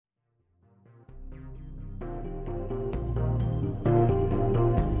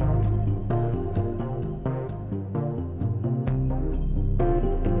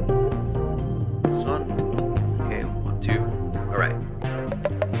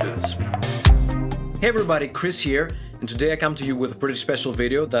Hey everybody, Chris here, and today I come to you with a pretty special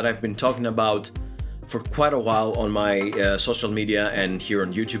video that I've been talking about for quite a while on my social media and here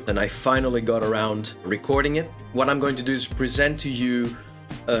on YouTube, and I finally got around recording it. What I'm going to do is present to you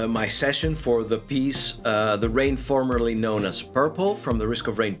my session for the piece The Rain Formerly Known as Purple from the Risk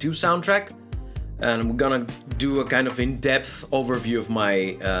of Rain 2 soundtrack, and I'm gonna do a kind of in-depth overview of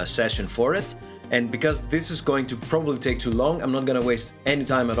my session for it. And because this is going to probably take too long, I'm not gonna waste any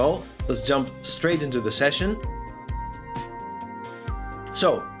time at all. Let's jump straight into the session.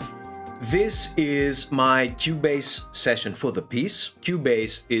 So, this is my Cubase session for the piece.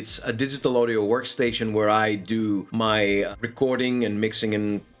 Cubase, it's a digital audio workstation where I do my recording and mixing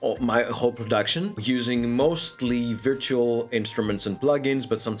and my whole production using mostly virtual instruments and plugins,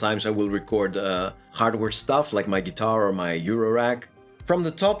 but sometimes I will record hardware stuff like my guitar or my Eurorack. From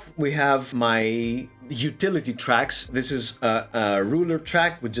the top, we have my utility tracks. This is a ruler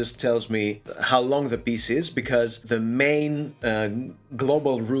track, which just tells me how long the piece is, because the main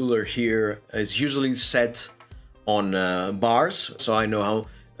global ruler here is usually set on bars, so I know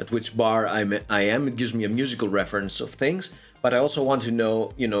at which bar I am. It gives me a musical reference of things, but I also want to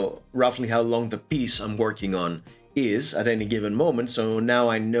know, roughly how long the piece I'm working on is at any given moment. So now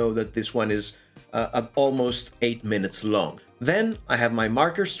I know that this one is almost 8 minutes long. Then I have my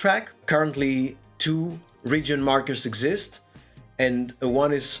markers track. Currently 2 region markers exist, and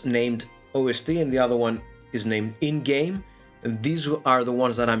one is named OST and the other one is named in-game. And these are the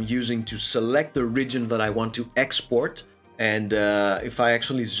ones that I'm using to select the region that I want to export. And if I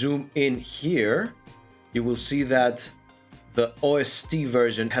actually zoom in here, you will see that the OST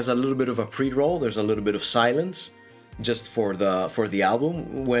version has a little bit of a pre-roll. There's a little bit of silence just for the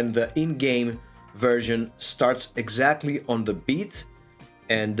album, when the in-game version starts exactly on the beat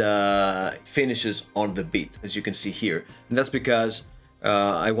and finishes on the beat, as you can see here. And that's because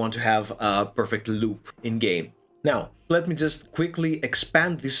I want to have a perfect loop in game. Now, let me just quickly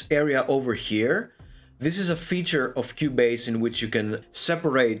expand this area over here. This is a feature of Cubase in which you can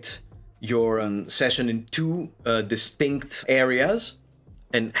separate your session in 2 distinct areas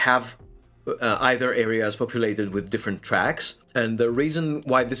and have either areas populated with different tracks. And the reason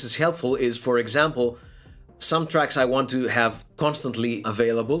why this is helpful is, for example, some tracks I want to have constantly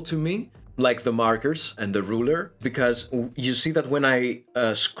available to me, like the markers and the ruler, because you see that when I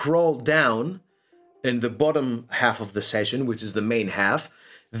scroll down in the bottom half of the session, which is the main half,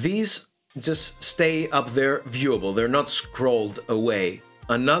 these just stay up there viewable. They're not scrolled away.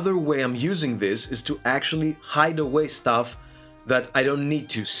 Another way I'm using this is to actually hide away stuff that I don't need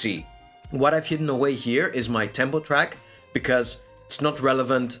to see. What I've hidden away here is my tempo track, because it's not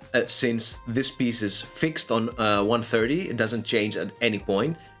relevant since this piece is fixed on 130. It doesn't change at any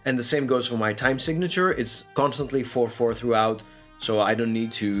point. And the same goes for my time signature. It's constantly 4/4 throughout, so I don't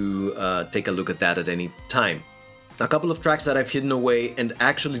need to take a look at that at any time. A couple of tracks that I've hidden away and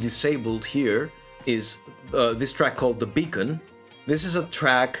actually disabled here is this track called The Beacon. This is a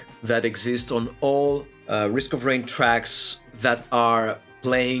track that exists on all Risk of Rain tracks that are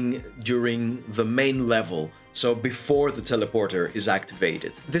playing during the main level, so before the teleporter is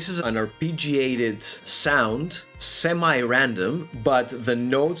activated. This is an arpeggiated sound, semi-random, but the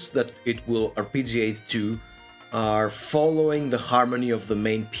notes that it will arpeggiate to are following the harmony of the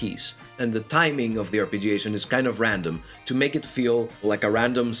main piece, and the timing of the arpeggiation is kind of random to make it feel like a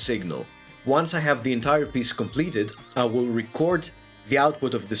random signal. Once I have the entire piece completed, I will record the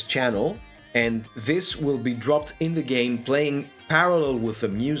output of this channel, and this will be dropped in the game playing parallel with the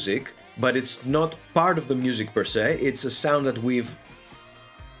music, but it's not part of the music per se. It's a sound that we've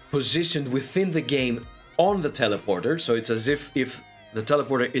positioned within the game on the teleporter, so it's as if the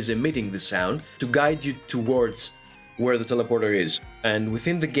teleporter is emitting the sound to guide you towards where the teleporter is. And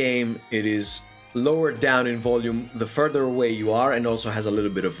within the game, it is lower down in volume the further away you are, and also has a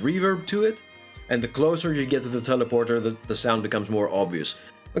little bit of reverb to it. And the closer you get to the teleporter, the sound becomes more obvious.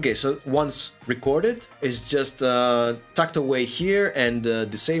 Okay, so once recorded, it's just tucked away here and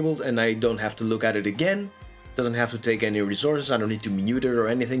disabled, and I don't have to look at it again. Doesn't have to take any resources, I don't need to mute it or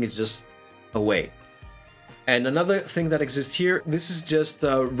anything, it's just away. And another thing that exists here, this is just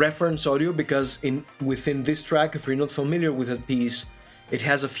reference audio, because within this track, if you're not familiar with that piece, it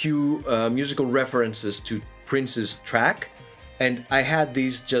has a few musical references to Prince's track, and I had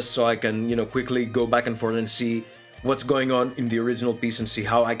these just so I can, quickly go back and forth and see what's going on in the original piece and see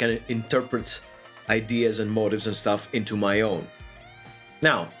how I can interpret ideas and motives and stuff into my own.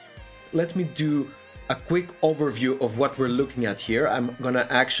 Now, let me do a quick overview of what we're looking at here. I'm gonna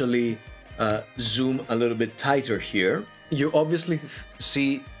actually zoom a little bit tighter here. You obviously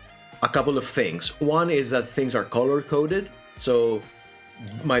see a couple of things. One is that things are color-coded, so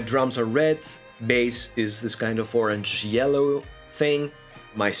My drums are red, bass is this kind of orange-yellow thing,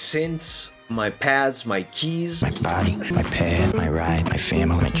 my synths, my pads, my keys, my body, my pad, my ride, my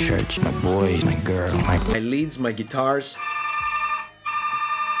family, my church, my boys, my girl, my leads, my guitars.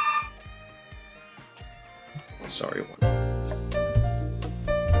 Sorry, one.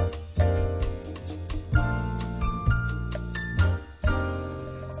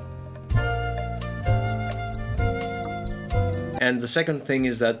 And the second thing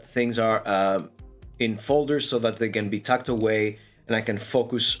is that things are in folders so that they can be tucked away and I can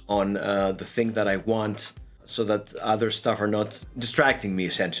focus on the thing that I want so that other stuff are not distracting me,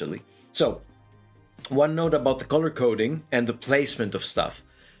 essentially. So, one note about the color coding and the placement of stuff.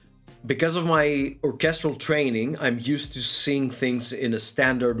 Because of my orchestral training, I'm used to seeing things in a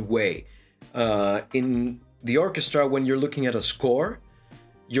standard way. In the orchestra, when you're looking at a score,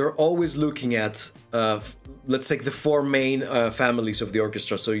 you're always looking at, let's take the four main families of the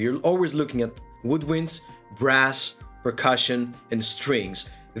orchestra. So you're always looking at woodwinds, brass, percussion, and strings.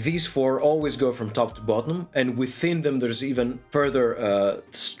 These four always go from top to bottom, and within them there's even further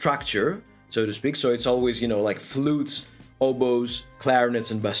structure, so to speak. So it's always, you know, like flutes, oboes,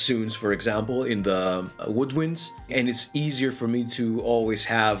 clarinets, and bassoons, for example, in the woodwinds. And it's easier for me to always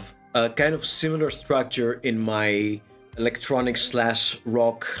have a kind of similar structure in my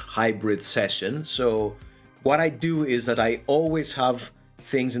electronic/rock hybrid session. So what I do is that I always have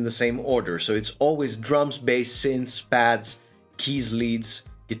things in the same order. So it's always drums, bass, synths, pads, keys, leads,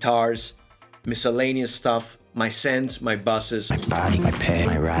 guitars, miscellaneous stuff, my sends, my buses, my body, my pad,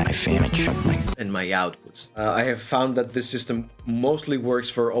 my ride, my family, and my outputs. I have found that this system mostly works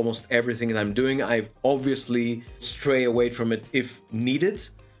for almost everything that I'm doing. I obviously stray away from it if needed,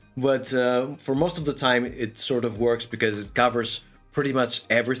 but for most of the time it sort of works because it covers pretty much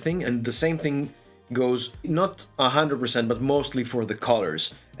everything. And the same thing goes not 100% but mostly for the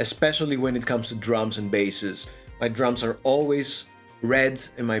colors, especially when it comes to drums and basses. My drums are always red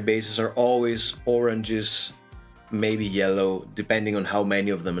and my basses are always oranges, maybe yellow, depending on how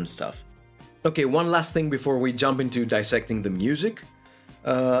many of them and stuff. Okay, one last thing before we jump into dissecting the music.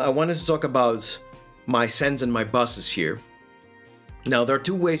 I wanted to talk about my sends and my buses here. Now, there are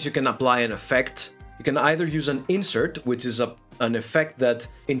two ways you can apply an effect. You can either use an insert, which is an effect that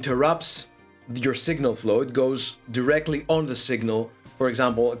interrupts your signal flow. It goes directly on the signal, for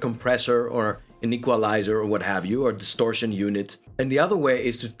example, a compressor or an equalizer or what have you, or distortion unit. And the other way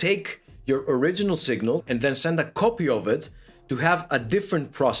is to take your original signal and then send a copy of it to have a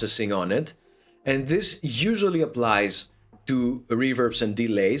different processing on it. And this usually applies to reverbs and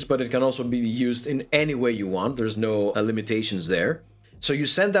delays, but it can also be used in any way you want. There's no limitations there. So you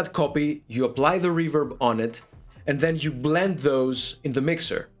send that copy, you apply the reverb on it, and then you blend those in the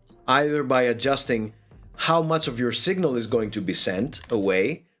mixer, either by adjusting how much of your signal is going to be sent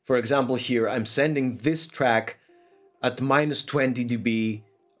away. For example, here I'm sending this track at -20 dB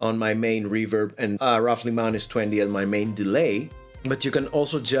on my main reverb and roughly -20 at my main delay. But you can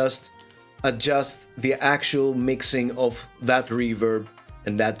also just adjust the actual mixing of that reverb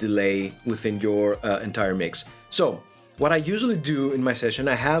and that delay within your entire mix. So what I usually do in my session,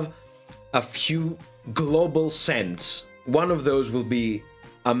 I have a few global sends. One of those will be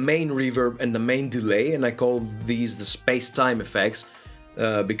a main reverb and a main delay, and I call these the space-time effects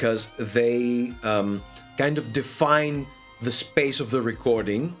because they kind of define the space of the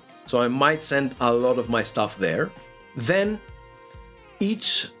recording. So I might send a lot of my stuff there. Then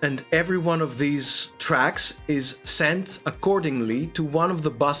each and every one of these tracks is sent accordingly to one of the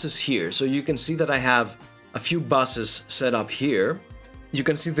buses here. So you can see that I have a few buses set up here. You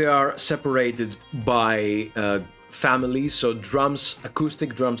can see they are separated by families, so drums,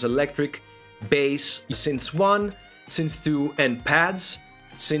 acoustic, drums, electric, bass, synths 1, synths 2, and pads,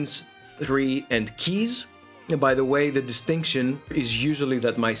 synths 3, and keys. And by the way, the distinction is usually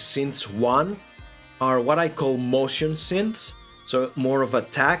that my synths 1 are what I call motion synths, so more of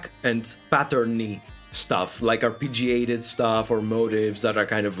attack and patterny stuff, like arpeggiated stuff or motives that are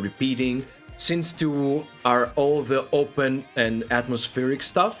kind of repeating. Synths 2 are all the open and atmospheric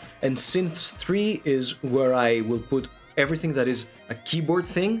stuff, and synths 3 is where I will put everything that is a keyboard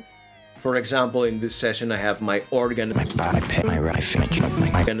thing. For example, in this session I have my organ, my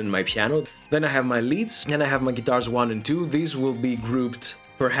organ and my piano. Then I have my leads, and I have my guitars 1 and 2. These will be grouped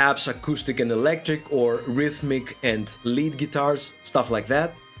perhaps acoustic and electric, or rhythmic and lead guitars, stuff like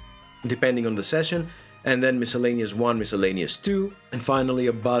that, depending on the session. And then miscellaneous 1, miscellaneous 2, and finally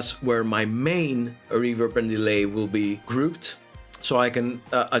a bus where my main reverb and delay will be grouped, so I can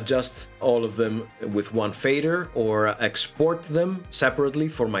adjust all of them with one fader or export them separately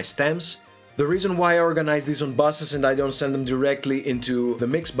for my stems. The reason why I organize these on buses and I don't send them directly into the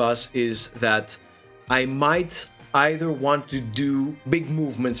mix bus is that I might either want to do big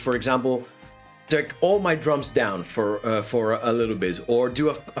movements, for example, take all my drums down for a little bit, or do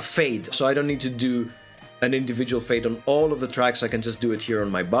a fade, so I don't need to do an individual fade on all of the tracks. I can just do it here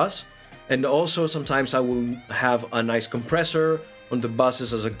on my bus. And also sometimes I will have a nice compressor on the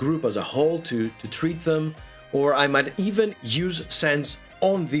buses as a group, as a whole, to treat them, or I might even use sends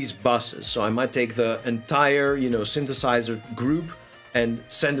on these buses. So I might take the entire, synthesizer group and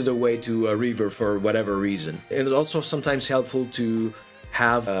send it away to a reverb for whatever reason. It is also sometimes helpful to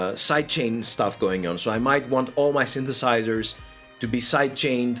have sidechain stuff going on. So I might want all my synthesizers to be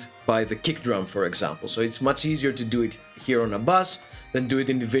sidechained by the kick drum, for example. So it's much easier to do it here on a bus than do it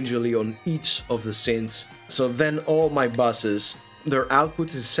individually on each of the synths. So then all my buses, their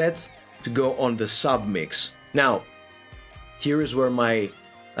output is set to go on the sub mix. Now, here is where my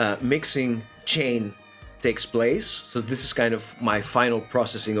mixing chain takes place. So this is kind of my final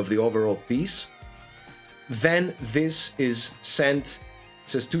processing of the overall piece. Then this is sent, it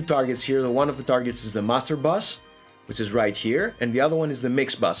says 2 targets here. One of the targets is the master bus, which is right here, and the other one is the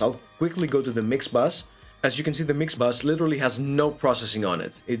mix bus. I'll quickly go to the mix bus. As you can see, the mix bus literally has no processing on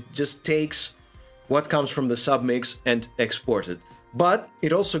it. It just takes what comes from the submix and exports it. But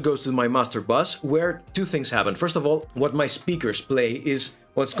it also goes to my master bus, where 2 things happen. First of all, what my speakers play is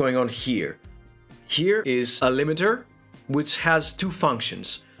what's going on here. Here is a limiter, which has 2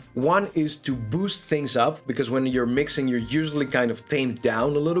 functions. One is to boost things up, because when you're mixing, you're usually kind of tamed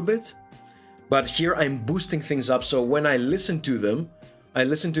down a little bit. But here I'm boosting things up, so when I listen to them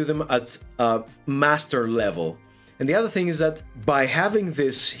at a master level. And the other thing is that by having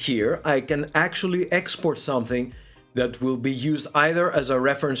this here, I can actually export something that will be used either as a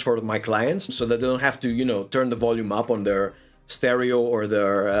reference for my clients, so that they don't have to, turn the volume up on their stereo or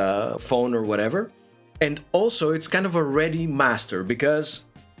their phone or whatever. And also it's kind of a ready master, because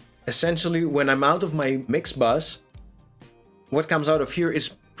essentially when I'm out of my mix bus, what comes out of here is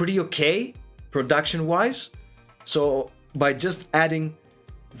pretty okay production-wise. So by just adding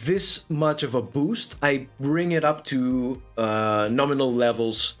this much of a boost, I bring it up to nominal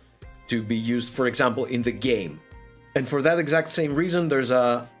levels to be used, for example, in the game. And for that exact same reason, there's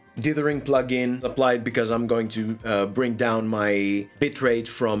a dithering plugin applied, because I'm going to bring down my bitrate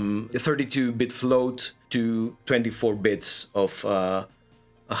from 32-bit float to 24 bits of a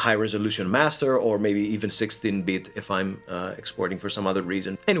high-resolution master, or maybe even 16-bit if I'm exporting for some other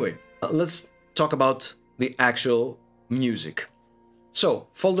reason. Anyway, let's talk about the actual music. So,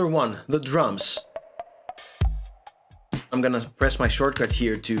 folder 1, the drums. I'm gonna press my shortcut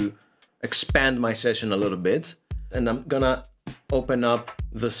here to expand my session a little bit, and I'm gonna open up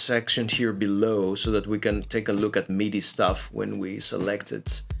the section here below so that we can take a look at MIDI stuff when we select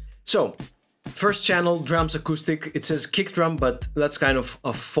it. So, first channel, drums acoustic. It says kick drum, but that's kind of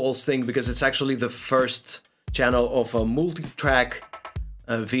a false thing, because it's actually the first channel of a multi-track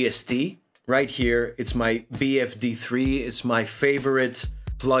VST. Right here, it's my BFD3. It's my favorite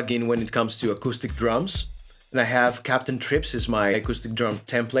plugin when it comes to acoustic drums. And I have Captain Trips is my acoustic drum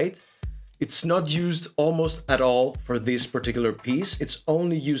template. It's not used almost at all for this particular piece. It's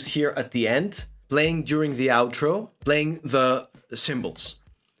only used here at the end, playing during the outro, playing the cymbals.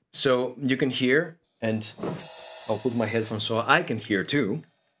 So you can hear, and I'll put my headphones so I can hear too.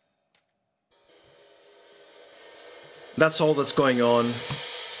 That's all that's going on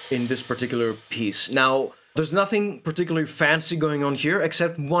in this particular piece. Now, there's nothing particularly fancy going on here,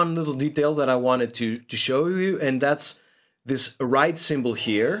 except one little detail that I wanted to show you, and that's this right cymbal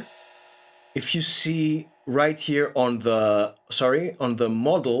here. If you see right here on the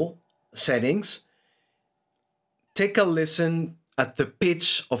model settings, take a listen at the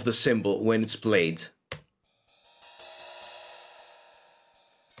pitch of the cymbal when it's played.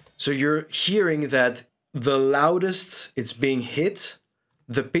 So you're hearing that the loudest it's being hit,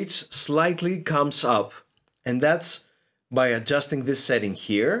 the pitch slightly comes up, and that's by adjusting this setting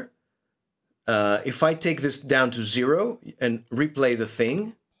here. If I take this down to 0 and replay the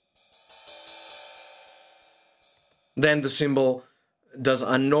thing, then the cymbal does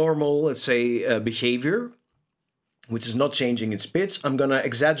a normal, let's say, behavior, which is not changing its pitch. I'm gonna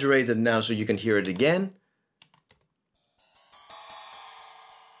exaggerate it now so you can hear it again.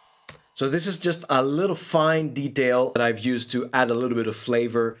 So this is just a little fine detail that I've used to add a little bit of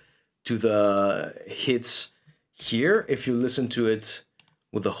flavor to the hits here, if you listen to it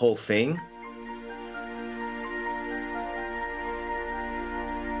with the whole thing.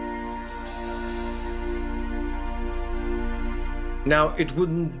 Now, it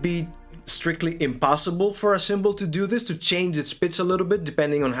wouldn't be strictly impossible for a cymbal to do this, to change its pitch a little bit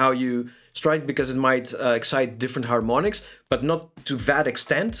depending on how you strike, because it might excite different harmonics, but not to that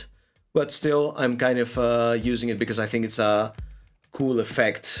extent. But still, I'm kind of using it because I think it's a cool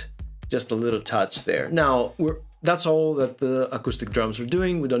effect, just a little touch there. Now, that's all that the acoustic drums are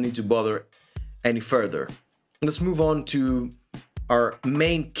doing. We don't need to bother any further. Let's move on to our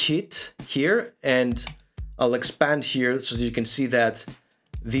main kit here, and I'll expand here so that you can see that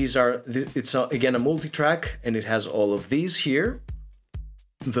it's again a multi-track, and it has all of these here.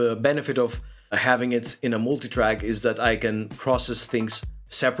 The benefit of having it in a multi-track is that I can process things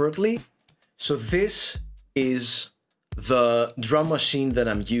separately. So this is the drum machine that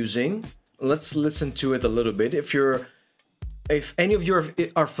I'm using. Let's listen to it a little bit. If any of you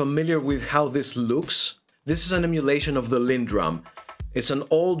are familiar with how this looks, this is an emulation of the Lindrum. It's an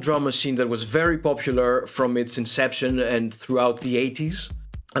old drum machine that was very popular from its inception and throughout the 80s.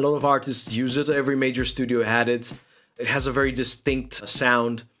 A lot of artists use it, every major studio had it. It has a very distinct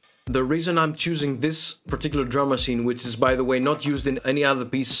sound. The reason I'm choosing this particular drum machine, which is, by the way, not used in any other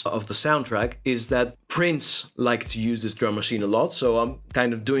piece of the soundtrack, is that Prince liked to use this drum machine a lot. So I'm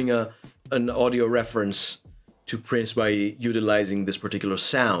kind of doing an audio reference to Prince by utilizing this particular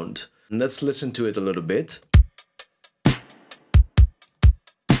sound. And let's listen to it a little bit.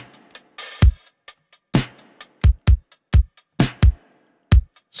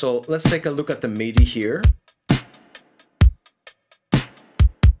 So let's take a look at the MIDI here.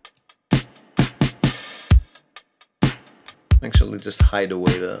 Actually, just hide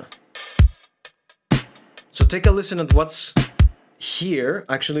away the... So take a listen at what's here.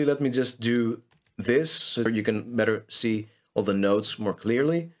 Actually, let me just do this so you can better see all the notes more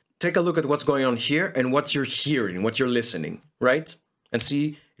clearly. Take a look at what's going on here and what you're hearing, what you're listening, right? And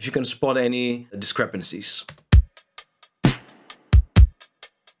see if you can spot any discrepancies.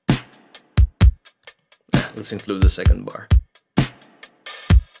 Let's include the second bar.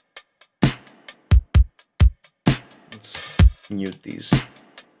 Let's mute these.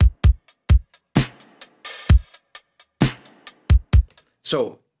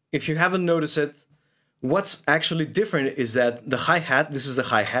 So, if you haven't noticed it, what's actually different is that the hi-hat, this is the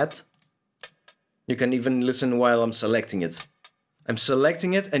hi-hat. You can even listen while I'm selecting it. I'm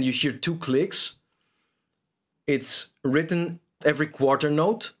selecting it and you hear two clicks. It's written every quarter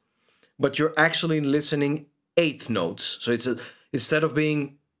note, but you're actually listening eighth notes. So it's instead of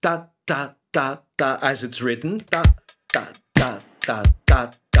being ta ta ta ta as it's written, ta ta ta ta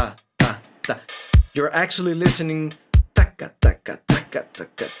ta ta ta ta, you're actually listening taka taka taka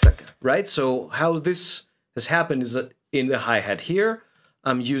taka taka, right? So how this has happened is that in the hi-hat here,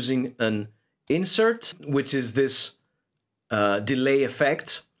 I'm using an insert, which is this delay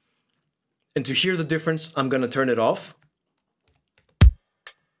effect. And to hear the difference, I'm gonna turn it off.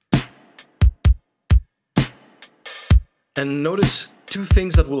 And notice two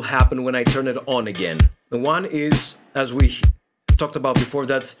things that will happen when I turn it on again. The one is, as we talked about before,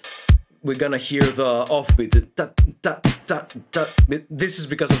 that we're gonna hear the offbeat. Ta, ta, ta, ta. This is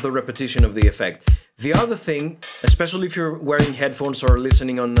because of the repetition of the effect. The other thing, especially if you're wearing headphones or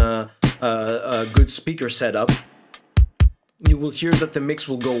listening on a good speaker setup, you will hear that the mix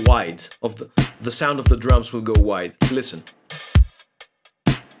will go wide. The sound of the drums will go wide. Listen.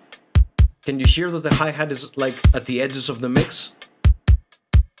 Can you hear that the hi-hat is like at the edges of the mix?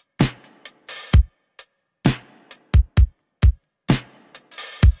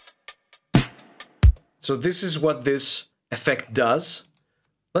 So this is what this effect does.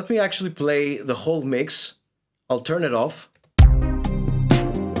 Let me actually play the whole mix. I'll turn it off.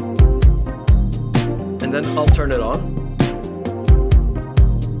 And then I'll turn it on.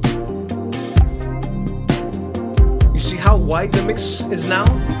 You see how wide the mix is now?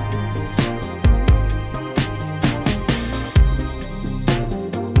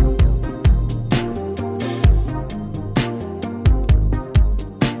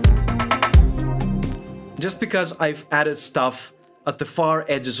 Just because I've added stuff at the far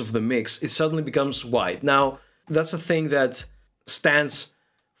edges of the mix, it suddenly becomes wide. Now, that's a thing that stands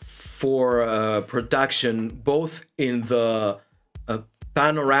for production, both in the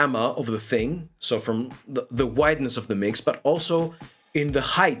panorama of the thing, so from the wideness of the mix, but also in the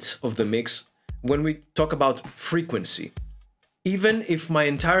height of the mix when we talk about frequency. Even if my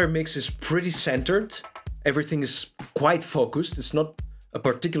entire mix is pretty centered, everything is quite focused, it's not a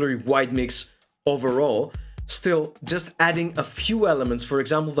particularly wide mix overall, still just adding a few elements, for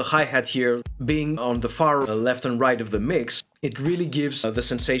example the hi-hat here being on the far left and right of the mix, it really gives the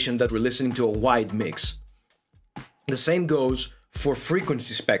sensation that we're listening to a wide mix. The same goes for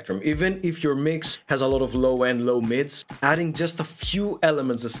frequency spectrum. Even if your mix has a lot of low end, low mids, adding just a few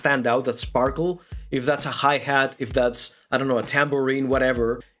elements that stand out, that sparkle, if that's a hi-hat, if that's, I don't know, a tambourine,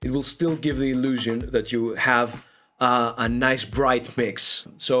 whatever, it will still give the illusion that you have a nice bright mix.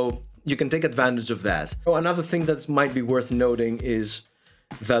 So you can take advantage of that. Oh, another thing that might be worth noting is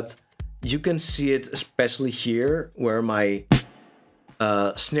that you can see it especially here where my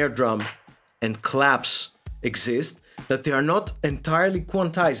snare drum and claps exist, that they are not entirely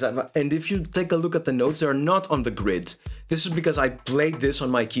quantized. And if you take a look at the notes, they are not on the grid. This is because I played this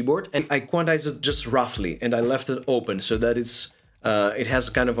on my keyboard and I quantized it just roughly and I left it open so that it has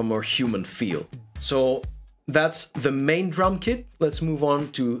kind of a more human feel. So that's the main drum kit. Let's move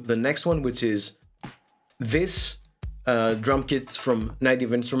on to the next one, which is this drum kit from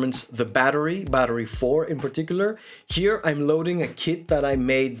Native Instruments, the battery 4 in particular. Here I'm loading a kit that I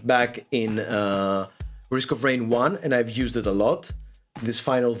made back in Risk of Rain 1, and I've used it a lot. This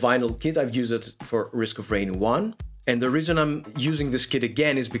final vinyl kit, I've used it for Risk of Rain 1. And the reason I'm using this kit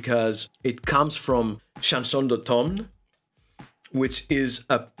again is because it comes from Chanson d'automne, which is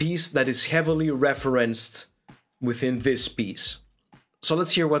a piece that is heavily referenced within this piece. So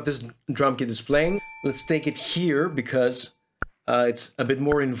let's hear what this drum kit is playing. Let's take it here because it's a bit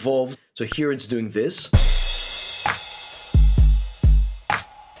more involved. So here it's doing this.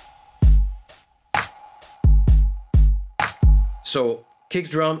 So kick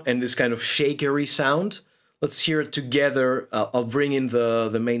drum and this kind of shakery sound. Let's hear it together. I'll bring in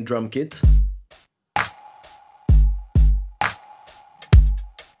the main drum kit.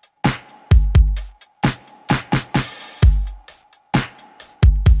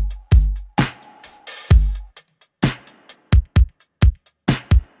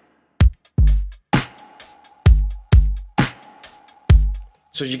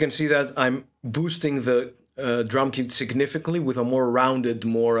 So you can see that I'm boosting the drum kit significantly with a more rounded,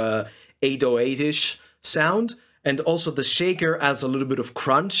 more 808-ish sound. And also the shaker adds a little bit of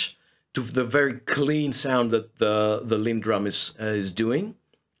crunch to the very clean sound that the Linn drum is doing.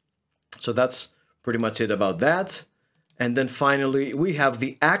 So that's pretty much it about that. And then finally, we have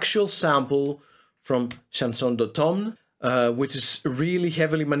the actual sample from Chanson d'automne, which is really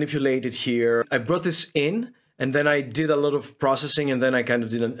heavily manipulated here. I brought this in, and then I did a lot of processing, and then I kind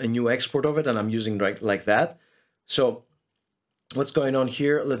of did a new export of it, and I'm using like that. So what's going on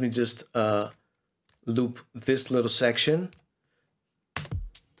here? Let me just loop this little section.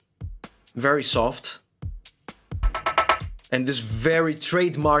 Very soft. And this very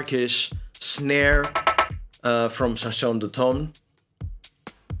trademarkish snare from Chanson d'automne.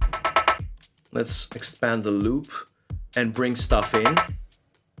 Let's expand the loop and bring stuff in.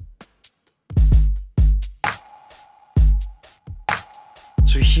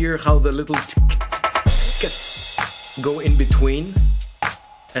 So hear how the little go in between,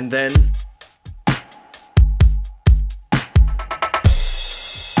 and then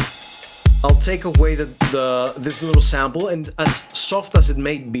I'll take away this little sample, and as soft as it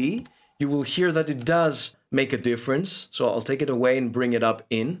may be, you will hear that it does make a difference. So I'll take it away and bring it up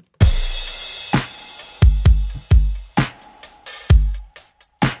in.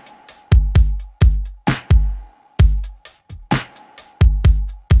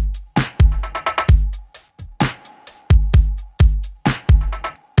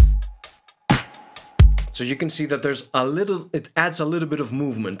 So you can see that it adds a little bit of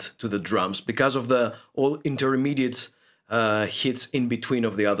movement to the drums because of the all intermediate hits in between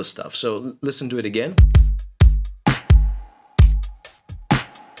of the other stuff. So listen to it again.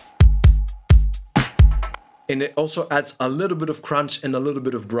 And it also adds a little bit of crunch and a little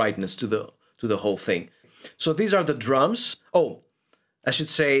bit of brightness to the whole thing. So these are the drums. Oh, I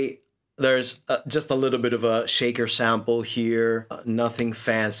should say there's just a little bit of a shaker sample here. Nothing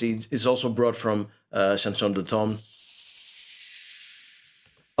fancy. It's also brought from Chanson d'automne.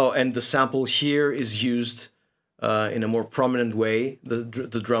 Oh, and the sample here is used in a more prominent way, the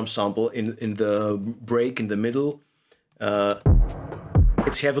drum sample in the break in the middle.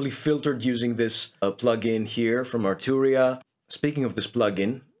 It's heavily filtered using this plugin here from Arturia. Speaking of this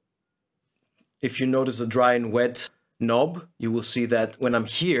plugin, if you notice the dry and wet knob, you will see that when I'm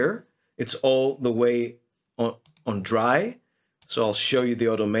here, it's all the way on dry. So I'll show you the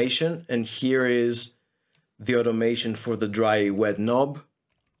automation, and here is the automation for the dry wet knob.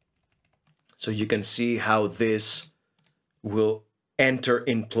 So you can see how this will enter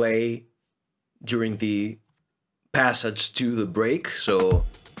in play during the passage to the break. So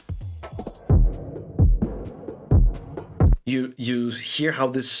you hear how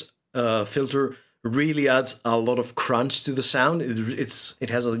this filter really adds a lot of crunch to the sound. It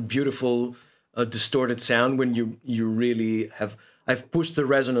has a beautiful a distorted sound when you really have... I've pushed the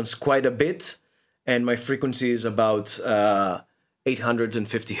resonance quite a bit, and my frequency is about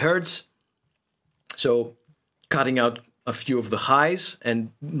 850 hertz. So cutting out a few of the highs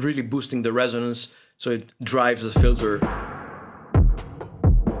and really boosting the resonance so it drives the filter.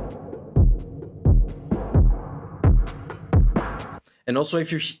 And also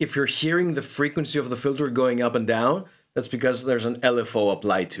if you're hearing the frequency of the filter going up and down, that's because there's an LFO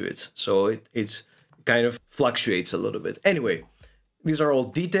applied to it. So it kind of fluctuates a little bit. Anyway, these are all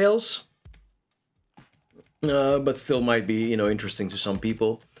details, but still might be, you know, interesting to some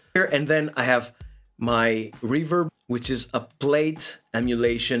people. Here, and then I have my reverb, which is a plate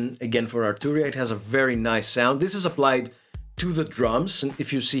emulation, again for Arturia. It has a very nice sound. This is applied to the drums, and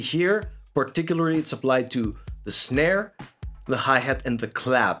if you see here, particularly it's applied to the snare, the hi-hat, and the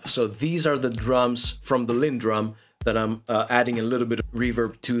clap. So these are the drums from the Linn drum that I'm adding a little bit of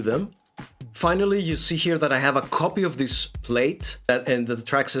reverb to them. Finally, you see here that I have a copy of this plate, and the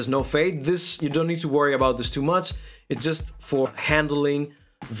track says no fade. This, you don't need to worry about this too much. It's just for handling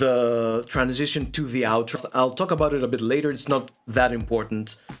the transition to the outro. I'll talk about it a bit later. It's not that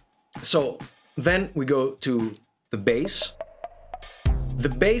important. So then we go to the bass. The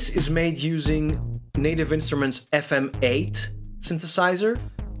bass is made using Native Instruments FM8 synthesizer.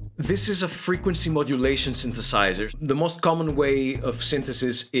 This is a frequency modulation synthesizer. The most common way of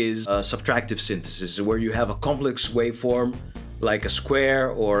synthesis is subtractive synthesis, where you have a complex waveform like a square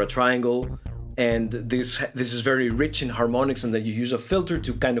or a triangle, and this is very rich in harmonics, and then you use a filter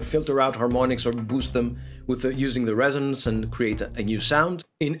to kind of filter out harmonics or boost them with using the resonance and create a new sound.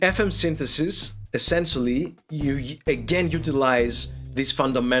 In FM synthesis, essentially, you again utilize these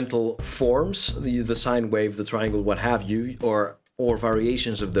fundamental forms, the sine wave, the triangle, what have you, or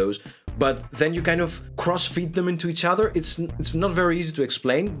variations of those, but then you kind of cross-feed them into each other. It's not very easy to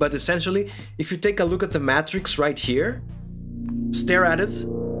explain, but essentially, if you take a look at the matrix right here, stare at it,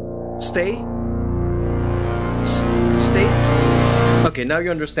 stay. Okay, now you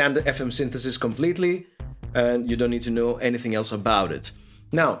understand the FM synthesis completely, and you don't need to know anything else about it.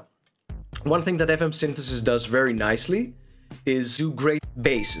 Now, one thing that FM synthesis does very nicely is do great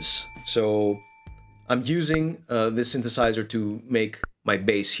basses. So I'm using this synthesizer to make my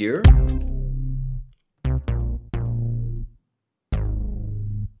bass here.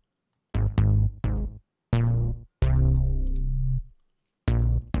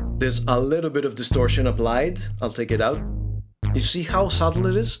 There's a little bit of distortion applied. I'll take it out. You see how subtle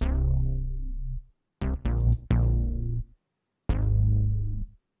it is?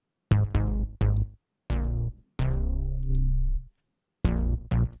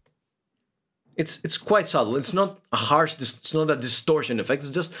 It's quite subtle. It's not a harsh, it's not a distortion effect.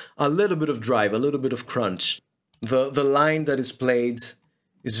 It's just a little bit of drive, a little bit of crunch. The line that is played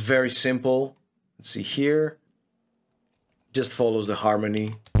is very simple. Let's see here. Just follows the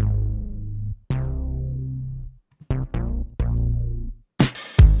harmony.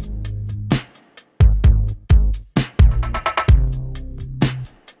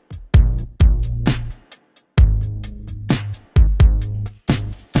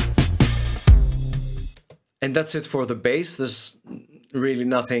 And that's it for the bass. There's really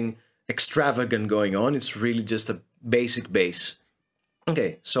nothing extravagant going on. It's really just a basic bass.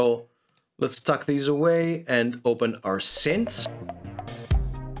 Okay, so let's tuck these away and open our synths.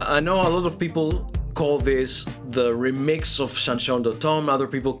 I know a lot of people call this the remix of Chanson d'Automne. Other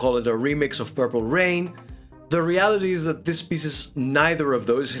people call it a remix of Purple Rain. The reality is that this piece is neither of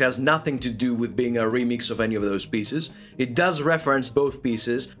those. It has nothing to do with being a remix of any of those pieces. It does reference both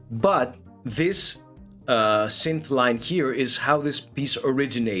pieces, but this synth line here is how this piece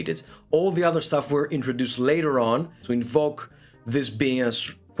originated. All the other stuff were introduced later on to invoke this being a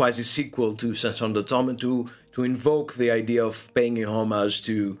quasi-sequel to Chanson d'Automne, and to invoke the idea of paying a homage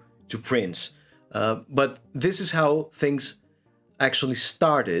to Prince. But this is how things actually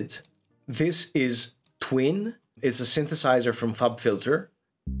started. This is Twin. It's a synthesizer from FabFilter.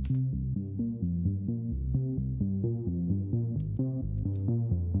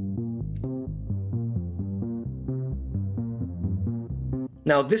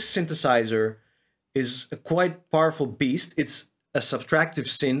 Now, this synthesizer is a quite powerful beast. It's a subtractive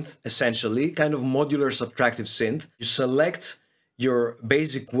synth, essentially, kind of modular subtractive synth. You select your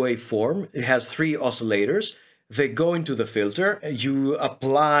basic waveform. It has 3 oscillators. They go into the filter. You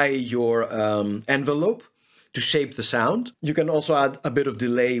apply your envelope to shape the sound. You can also add a bit of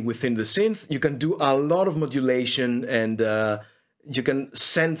delay within the synth. You can do a lot of modulation, and you can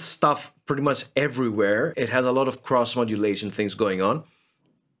send stuff pretty much everywhere. It has a lot of cross-modulation things going on.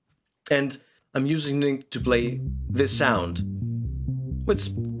 And I'm using it to play this sound. Which,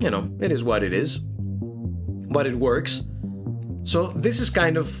 you know, it is what it is, but it works. So this is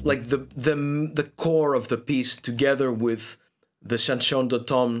kind of like the core of the piece, together with the chanson de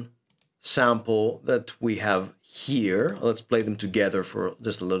tom sample that we have here. Let's play them together for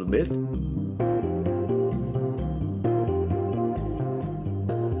just a little bit.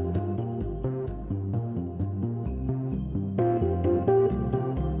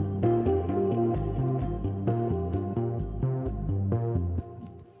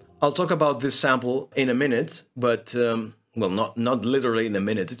 I'll talk about this sample in a minute, but well, not literally in a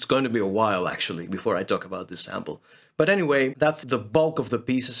minute. It's going to be a while, actually, before I talk about this sample. But anyway, that's the bulk of the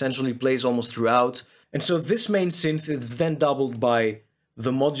piece, essentially plays almost throughout. And so this main synth is then doubled by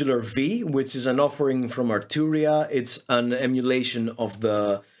the modular V, which is an offering from Arturia. It's an emulation of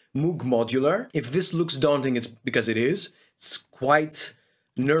the Moog modular. If this looks daunting, it's because it is. It's quite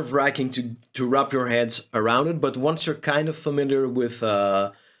nerve-wracking to wrap your heads around it, but once you're kind of familiar with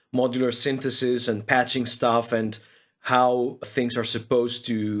modular synthesis and patching stuff and how things are supposed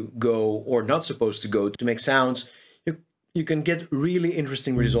to go or not supposed to go to make sounds, you can get really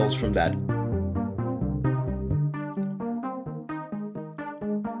interesting results from that.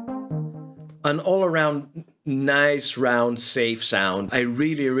 An all-around nice, round, safe sound. I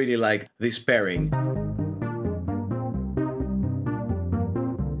really, really like this pairing.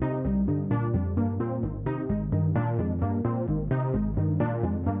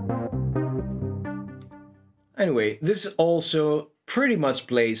 Anyway, this also pretty much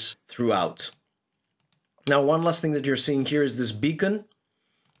plays throughout. Now, one last thing that you're seeing here is this beacon.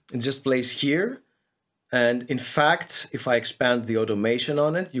 It just plays here. And in fact, if I expand the automation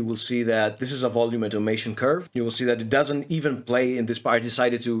on it, you will see that this is a volume automation curve. You will see that it doesn't even play in this part. I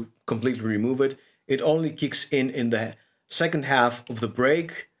decided to completely remove it. It only kicks in the second half of the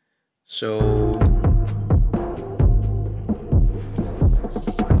break. So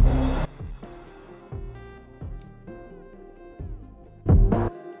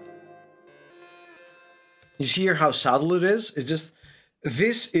you see here how subtle it is? It's just,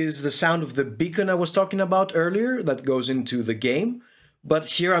 this is the sound of the beacon I was talking about earlier that goes into the game. But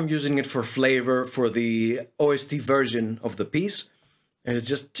here I'm using it for flavor for the OST version of the piece. And it's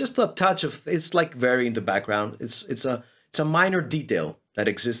just a touch of, it's like very in the background. It's a minor detail that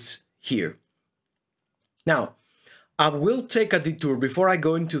exists here. Now, I will take a detour before I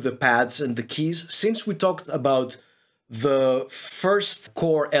go into the pads and the keys. Since we talked about the first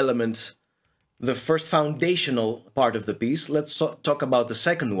core element, the first foundational part of the piece, let's talk about the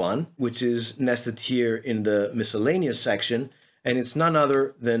second one, which is nested here in the miscellaneous section, and it's none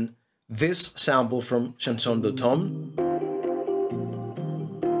other than this sample from Chanson de Tom.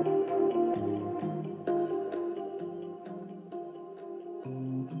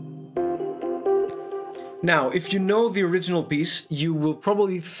 Now, if you know the original piece, you will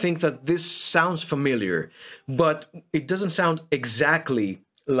probably think that this sounds familiar, but it doesn't sound exactly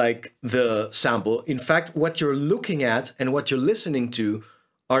like the sample. In fact, what you're looking at and what you're listening to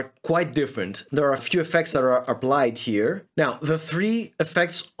are quite different. There are a few effects that are applied here. Now, the three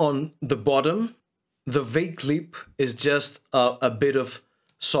effects on the bottom, the vague clip is just a bit of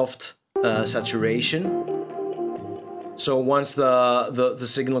soft saturation. So once the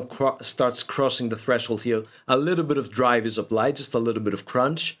signal starts crossing the threshold here, a little bit of drive is applied, just a little bit of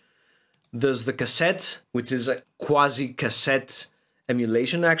crunch. There's the cassette, which is a quasi-cassette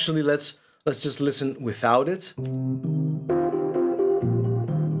emulation. Actually, let's just listen without it.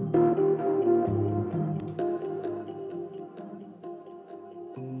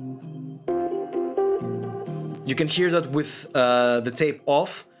 You can hear that with the tape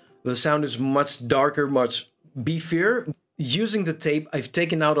off, the sound is much darker, much beefier. Using the tape, I've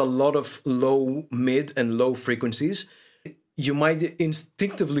taken out a lot of low, mid, and low frequencies. You might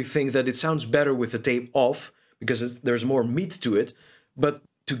instinctively think that it sounds better with the tape off because there's more meat to it. But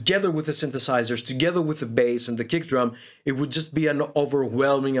together with the synthesizers, together with the bass and the kick drum, it would just be an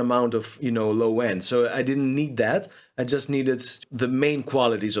overwhelming amount of, low end. So I didn't need that. I just needed the main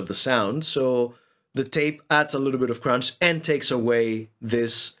qualities of the sound. So the tape adds a little bit of crunch and takes away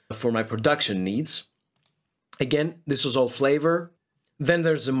this for my production needs. Again, this was all flavor. Then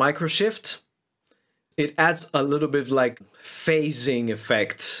there's the micro shift. It adds a little bit like phasing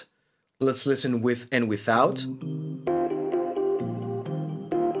effect. Let's listen with and without.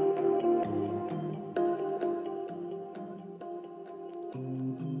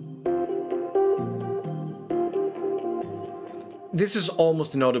 This is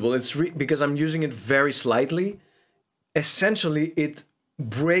almost inaudible. It's because I'm using it very slightly. Essentially, it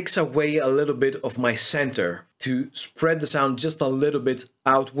breaks away a little bit of my center to spread the sound just a little bit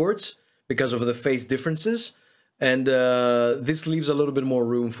outwards because of the phase differences. And this leaves a little bit more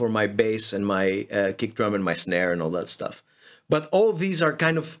room for my bass and my kick drum and my snare and all that stuff. But all of these are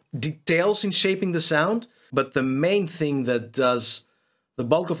kind of details in shaping the sound. But the main thing that does the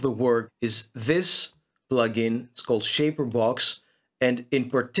bulk of the work is this plugin. It's called ShaperBox. And in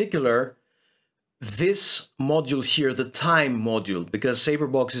particular, this module here, the time module, because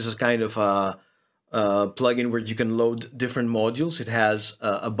ShaperBox is a kind of a plugin where you can load different modules. It has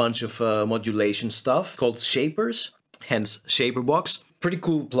a bunch of modulation stuff called shapers, hence ShaperBox. Pretty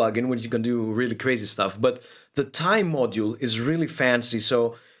cool plugin where you can do really crazy stuff. But the time module is really fancy.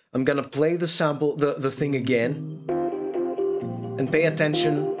 So I'm gonna play the sample, the thing again, and pay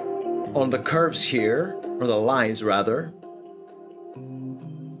attention on the curves here, or the lines rather.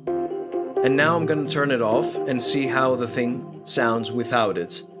 And now I'm gonna turn it off and see how the thing sounds without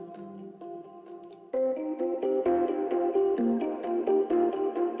it.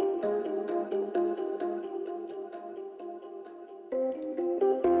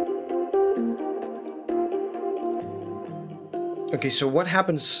 Okay, so what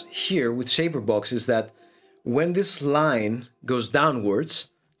happens here with ShaperBox is that when this line goes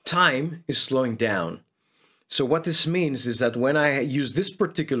downwards, time is slowing down. So what this means is that when I use this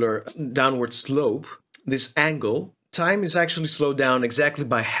particular downward slope, this angle, time is actually slowed down exactly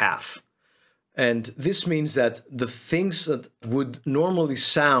by half. And this means that the things that would normally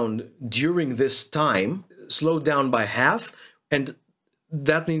sound during this time slow down by half, and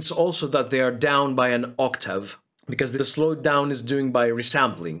that means also that they are down by an octave, because the slowdown is doing by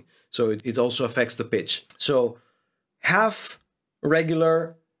resampling. So it also affects the pitch. So half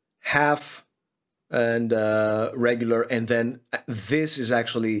regular, half and regular, and then this is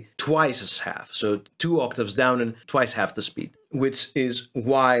actually twice as half. So 2 octaves down and twice half the speed, which is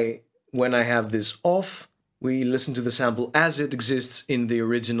why when I have this off, we listen to the sample as it exists in the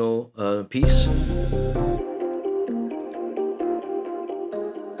original piece.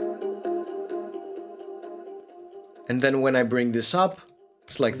 And then when I bring this up,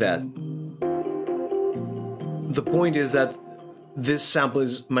 it's like that. The point is that this sample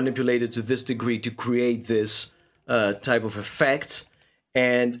is manipulated to this degree to create this type of effect.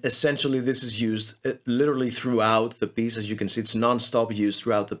 And essentially this is used literally throughout the piece. As you can see, it's non-stop used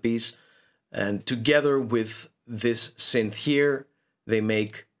throughout the piece. And together with this synth here, they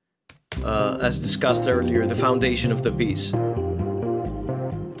make, as discussed earlier, the foundation of the piece.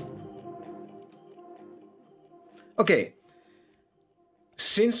 Okay,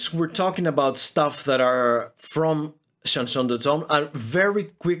 since we're talking about stuff that are from Chanson de Tom, I'll very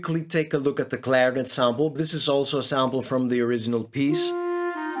quickly take a look at the clarinet sample. This is also a sample from the original piece.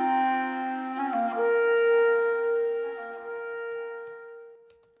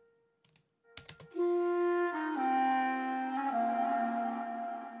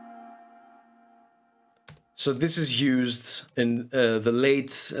 So this is used in the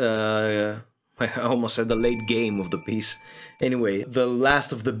late... I almost said the late game of the piece. Anyway, the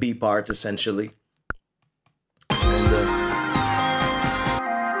last of the B part, essentially. And,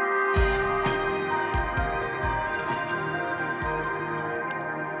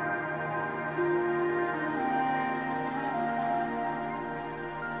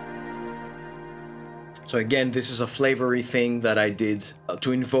 so again, this is a flavory thing that I did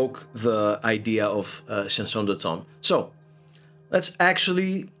to invoke the idea of Chanson de Tom. So, let's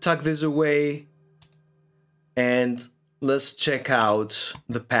actually tuck this away. And let's check out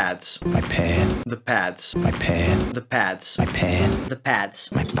the pads. My pad. The pads. My pad. The pads. My pad. The pads.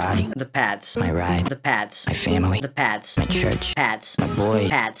 My body. The pads. My ride. The pads. My family. The pads. My church. Pads. My boy.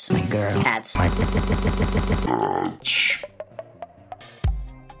 Pads. My girl. Pads. My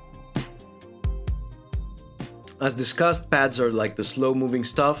As discussed, pads are like the slow-moving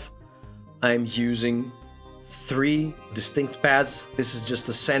stuff. I'm using 3 distinct pads. This is just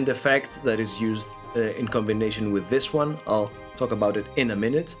a send effect that is used in combination with this one. I'll talk about it in a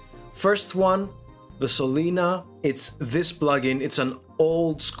minute. First one, the Solina. It's this plugin. It's an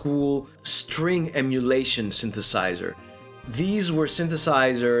old school string emulation synthesizer. These were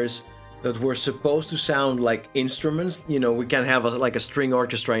synthesizers that were supposed to sound like instruments. You know, we can have like a string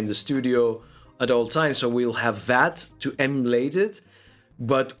orchestra in the studio at all times, so we'll have that to emulate it.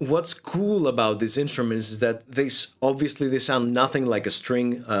 But what's cool about these instruments is that they sound nothing like a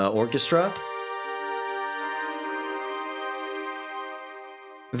string orchestra.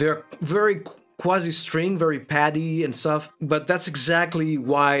 They're very quasi-string, very paddy and stuff, but that's exactly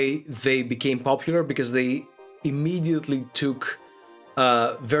why they became popular, because they immediately took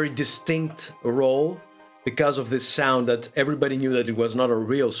a very distinct role because of this sound that everybody knew that it was not a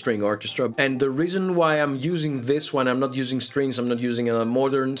real string orchestra. And the reason why I'm using this one, I'm not using strings, I'm not using a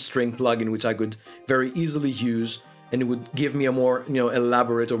modern string plugin, which I could very easily use, and it would give me a more, you know,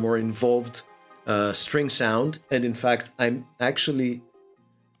 elaborate or more involved string sound. And in fact, I'm actually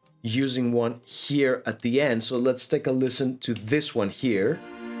using one here at the end. So let's take a listen to this one here.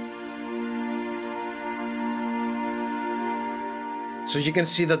 So you can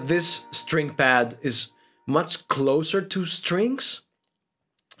see that this string pad is much closer to strings.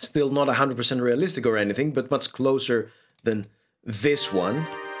 Still not 100% realistic or anything, but much closer than this one.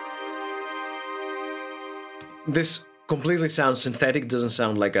 This completely sounds synthetic, doesn't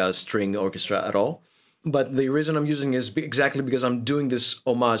sound like a string orchestra at all. But the reason I'm using is exactly because I'm doing this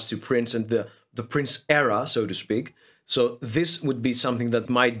homage to Prince and the Prince era, so to speak. So this would be something that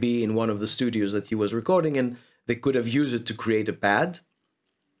might be in one of the studios that he was recording, and they could have used it to create a pad.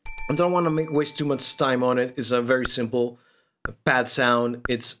 I don't want to waste too much time on it. It's a very simple pad sound.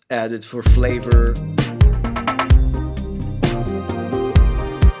 It's added for flavor.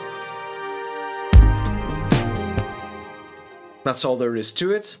 That's all there is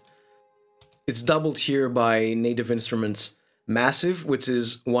to it. It's doubled here by Native Instruments Massive, which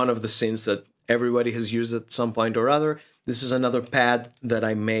is one of the synths that everybody has used at some point or other. This is another pad that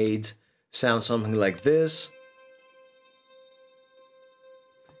I made sound something like this.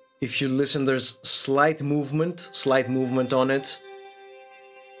 If you listen, there's slight movement on it.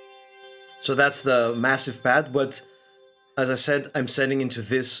 So that's the Massive pad, but as I said, I'm setting into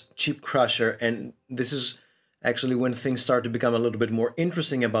this Chip Crusher, and this is actually when things start to become a little bit more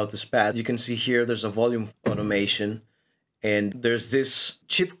interesting about this pad. You can see here there's a volume automation, and there's this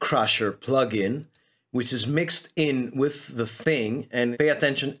Chip Crusher plugin, which is mixed in with the thing, and pay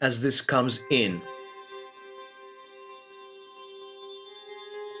attention as this comes in.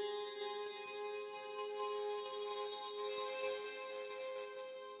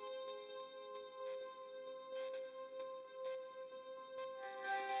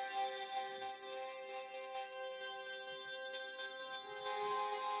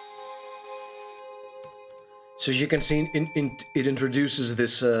 So you can see it introduces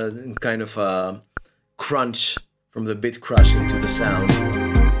this kind of crunch from the bit crushing to the sound.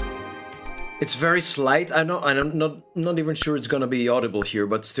 It's very slight. I'm not even sure it's gonna be audible here,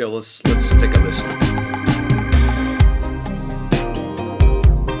 but still, let's take a listen.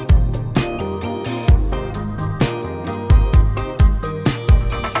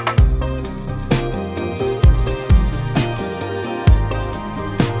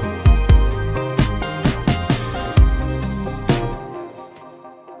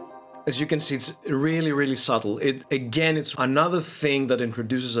 As you can see, it's really, really subtle. Again, it's another thing that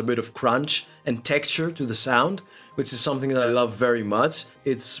introduces a bit of crunch and texture to the sound, which is something that I love very much.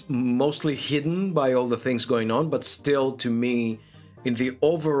 It's mostly hidden by all the things going on, but still, to me, in the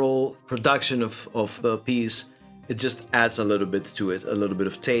overall production of the piece, it just adds a little bit to it, a little bit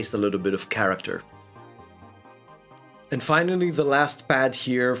of taste, a little bit of character. And finally, the last pad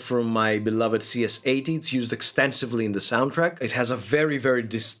here from my beloved CS80. It's used extensively in the soundtrack. It has a very, very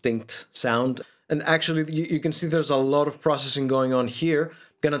distinct sound. And actually, you can see there's a lot of processing going on here.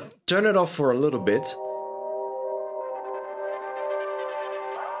 I'm gonna turn it off for a little bit.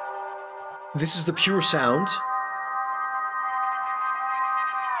 This is the pure sound.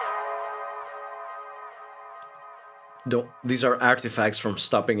 These are artifacts from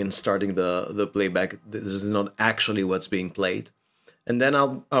stopping and starting the playback. This is not actually what's being played. And then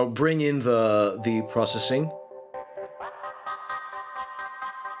I'll bring in the processing.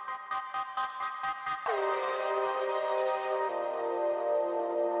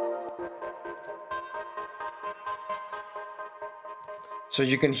 So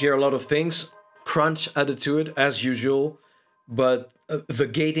you can hear a lot of things, crunch added to it as usual. But the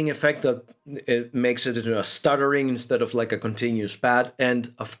gating effect that it makes it into a stuttering instead of like a continuous pad.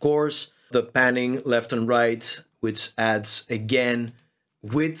 And of course, the panning left and right, which adds again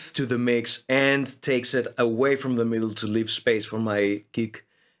width to the mix and takes it away from the middle to leave space for my kick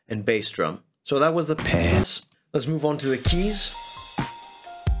and bass drum. So that was the pads. Let's move on to the keys.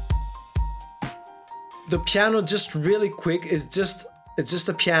 The piano, just really quick, it's just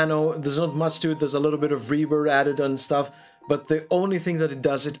a piano. There's not much to it. There's a little bit of reverb added and stuff. But the only thing that it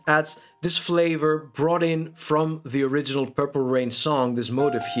does, it adds this flavor brought in from the original Purple Rain song, this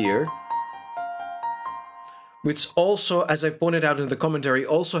motive here. Which also, as I've pointed out in the commentary,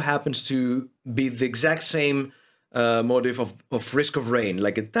 also happens to be the exact same motive of Risk of Rain.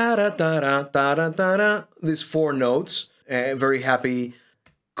 Like a da-da-da-da-da-da-da, these four notes. Very happy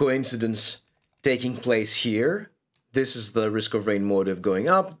coincidence taking place here. This is the Risk of Rain motive going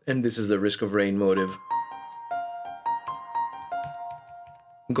up, and this is the Risk of Rain motive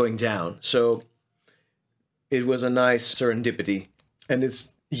going down. So it was a nice serendipity. And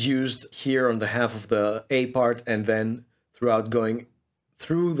it's used here on the half of the A part and then throughout going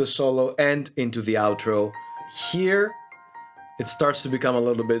through the solo and into the outro. Here, it starts to become a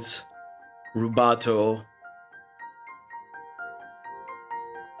little bit rubato,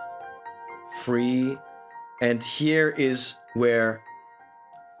 free, and here is where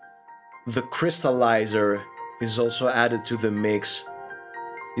the crystallizer is also added to the mix.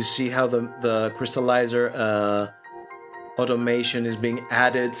 You see how the crystallizer automation is being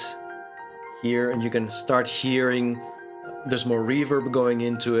added here, and you can start hearing there's more reverb going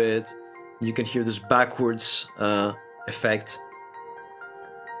into it. You can hear this backwards effect.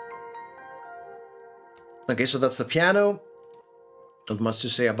 Okay, so that's the piano. Not much to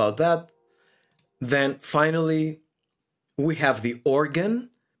say about that. Then finally, we have the organ.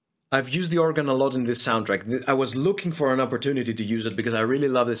 I've used the organ a lot in this soundtrack. I was looking for an opportunity to use it because I really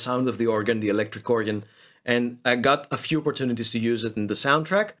love the sound of the organ, the electric organ, and I got a few opportunities to use it in the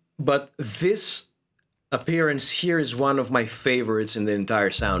soundtrack. But this appearance here is one of my favorites in the entire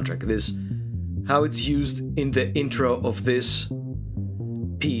soundtrack. This, how it's used in the intro of this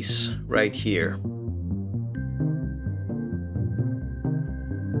piece right here.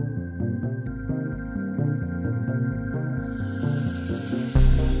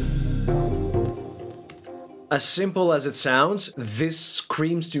 As simple as it sounds, this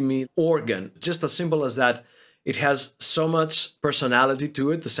screams to me organ. Just as simple as that. It has so much personality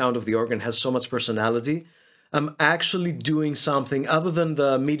to it. The sound of the organ has so much personality. I'm actually doing something other than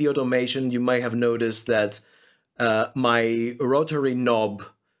the MIDI automation. You may have noticed that my rotary knob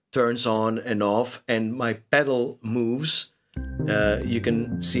turns on and off and my pedal moves. You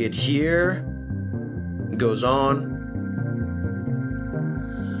can see it here. It goes on.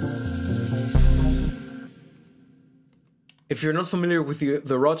 If you're not familiar with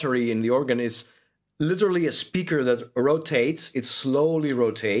the rotary in the organ, it's literally a speaker that rotates. It slowly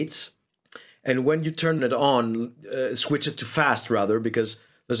rotates. And when you turn it on, switch it to fast rather, because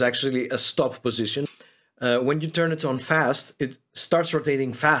there's actually a stop position. When you turn it on fast, it starts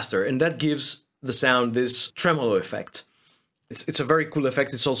rotating faster, and that gives the sound this tremolo effect. It's a very cool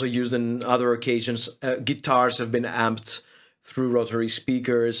effect. It's also used in other occasions. Guitars have been amped through rotary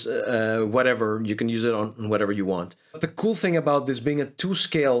speakers, whatever. You can use it on whatever you want. But the cool thing about this being a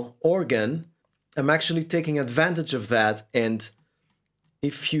 2-scale organ, I'm actually taking advantage of that, and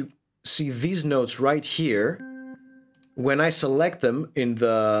if you see these notes right here, when I select them in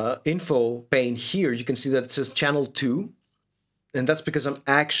the info pane here, you can see that it says channel 2, and that's because I'm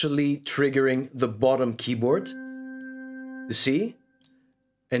actually triggering the bottom keyboard. You see?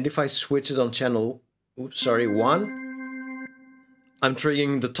 And if I switch it on channel, 1, I'm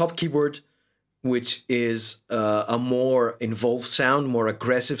triggering the top keyboard, which is a more involved sound, more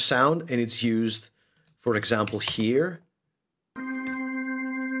aggressive sound, and it's used, for example, here.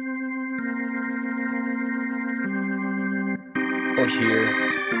 Or here,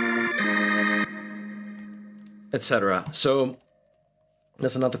 etc. So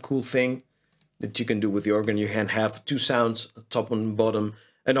that's another cool thing that you can do with the organ. You can have 2 sounds, top and bottom,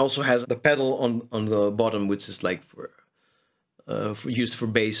 and also has the pedal on the bottom, which is like for used for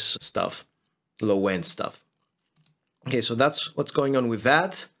bass stuff, low-end stuff. Okay, so that's what's going on with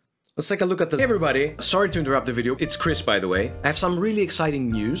that. Let's take a look at the... Hey everybody, sorry to interrupt the video. It's Chris, by the way. I have some really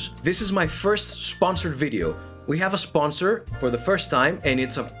exciting news. This is my first sponsored video. We have a sponsor for the first time, and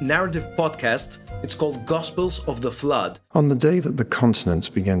it's a narrative podcast. It's called Gospels of the Flood. On the day that the continents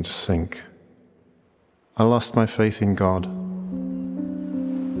began to sink, I lost my faith in God.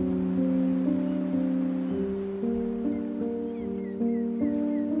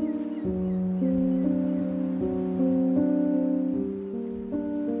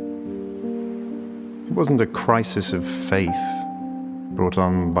 It wasn't a crisis of faith brought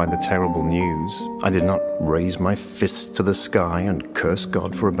on by the terrible news. I did not raise my fist to the sky and curse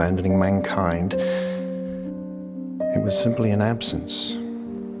God for abandoning mankind. It was simply an absence.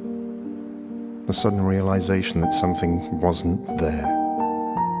 The sudden realization that something wasn't there.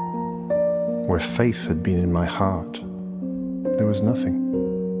 Where faith had been in my heart, there was nothing.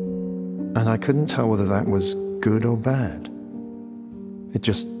 And I couldn't tell whether that was good or bad. It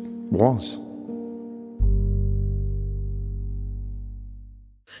just was.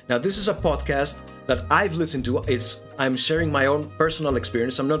 Now, this is a podcast that I've listened to. I'm sharing my own personal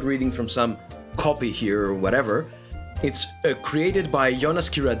experience. I'm not reading from some copy here or whatever. It's created by Jonas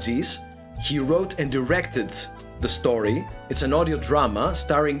Kiratzis. He wrote and directed the story. It's an audio drama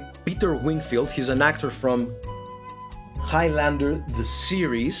starring Peter Wingfield. He's an actor from Highlander, the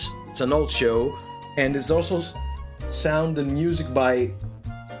series. It's an old show. And it's also sound and music by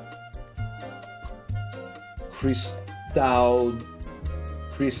Christodoulou.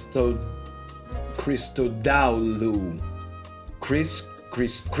 Chris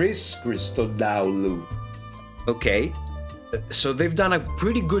Christodoulou. Okay, so they've done a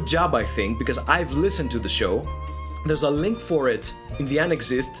pretty good job, I think, because I've listened to the show. There's a link for it in the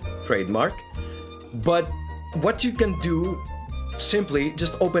UNEXIST trademark. But what you can do, simply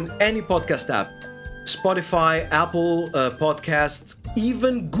just open any podcast app. Spotify, Apple Podcasts,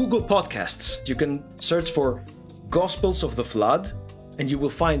 even Google Podcasts. You can search for Gospels of the Flood, and you will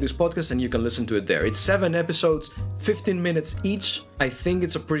find this podcast and you can listen to it there. It's 7 episodes, 15 minutes each. I think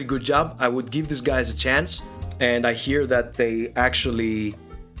it's a pretty good job. I would give these guys a chance. And I hear that they actually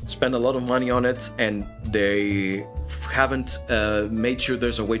spend a lot of money on it, and they haven't made sure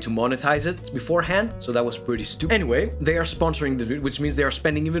there's a way to monetize it beforehand, so that was pretty stupid. Anyway, they are sponsoring the video, which means they are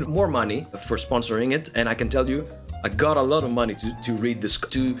spending even more money for sponsoring it, and I can tell you, I got a lot of money to read this,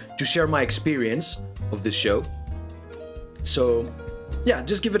 to share my experience of this show. So yeah,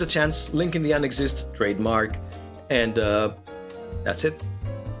 just give it a chance. Link in the UNEXIST trademark, and that's it.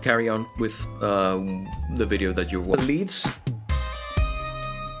 Carry on with the video that you're watching. Leads.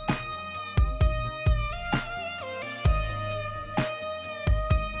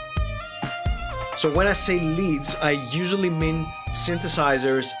 So when I say leads, I usually mean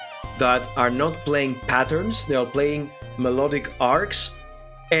synthesizers that are not playing patterns, they are playing melodic arcs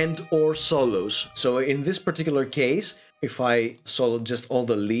and or solos. So in this particular case, if I solo just all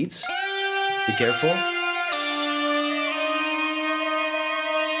the leads, be careful.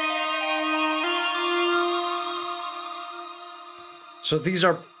 So these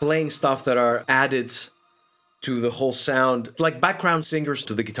are playing stuff that are added to the whole sound, like background singers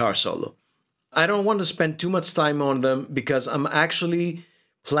to the guitar solo. I don't want to spend too much time on them because I'm actually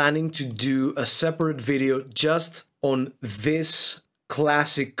planning to do a separate video just on this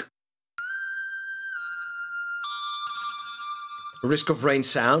classic Risk of Rain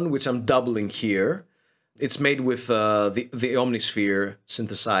sound, which I'm doubling here. It's made with the Omnisphere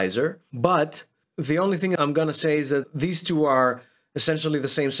synthesizer. But the only thing I'm gonna say is that these two are essentially the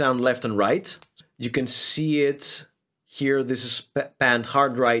same sound left and right. You can see it here. This is panned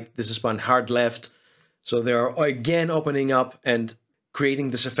hard right, this is panned hard left. So they are again opening up and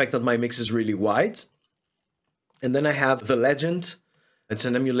creating this effect that my mix is really wide. And then I have the Legend. It's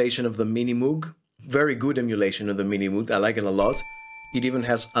an emulation of the Mini Moog. Very good emulation of the Mini Moog. I like it a lot. It even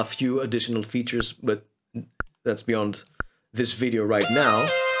has a few additional features, but that's beyond this video right now.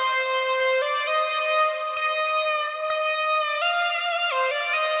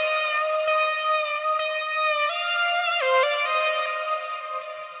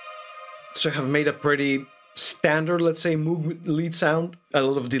 So I have made a pretty standard, let's say, Moog lead sound. A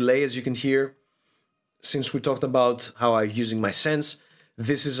lot of delay, as you can hear. Since we talked about how I'm using my sense,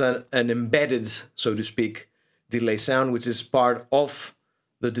 this is an embedded, so to speak, delay sound, which is part of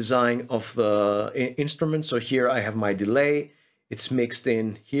the design of the instrument. So here I have my delay. It's mixed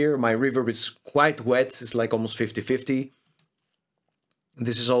in here. My reverb is quite wet. It's like almost 50-50.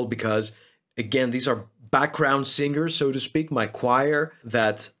 This is all because, again, these are background singers, so to speak, my choir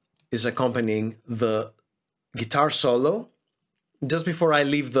that is accompanying the guitar solo. Just before I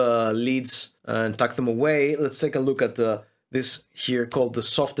leave the leads and tuck them away, let's take a look at this here called the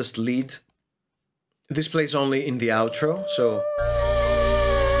softest lead. This plays only in the outro, so...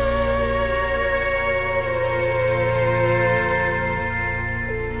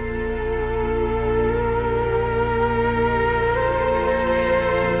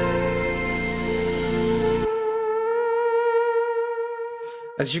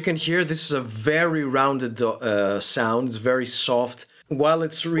 As you can hear, this is a very rounded sound. It's very soft. While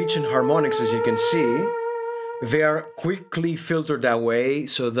it's reaching harmonics, as you can see, they are quickly filtered away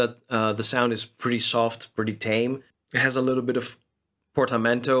so that the sound is pretty soft, pretty tame. It has a little bit of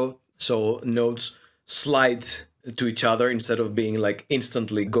portamento, so notes slide to each other instead of being like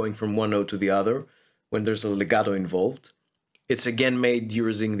instantly going from one note to the other when there's a legato involved. It's again made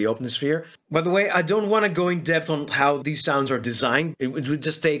using the Omnisphere. By the way, I don't want to go in depth on how these sounds are designed. It would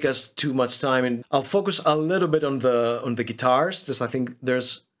just take us too much time, and I'll focus a little bit on the guitars. Just I think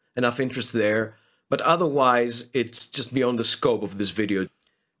there's enough interest there, but otherwise it's just beyond the scope of this video.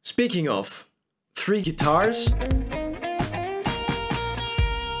 Speaking of 3 guitars.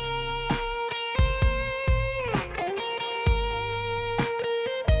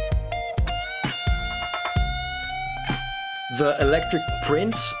 The electric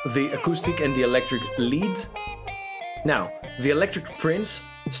Prince, the acoustic and the electric lead. Now, the electric Prince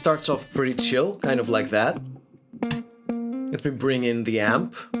starts off pretty chill, kind of like that. Let me bring in the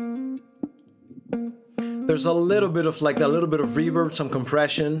amp. There's a little bit of reverb, some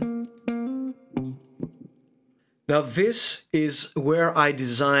compression. Now this is where I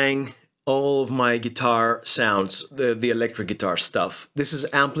design all of my guitar sounds, the electric guitar stuff. This is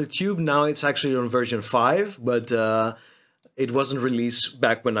Amplitude. Now it's actually on version 5, but it wasn't released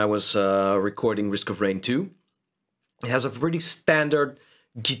back when I was recording Risk of Rain 2. It has a pretty standard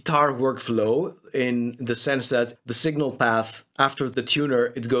guitar workflow in the sense that the signal path after the tuner,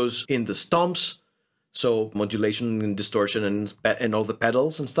 it goes in the stomps, so modulation and distortion and all the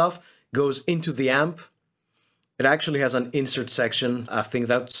pedals and stuff, goes into the amp. It actually has an insert section, I think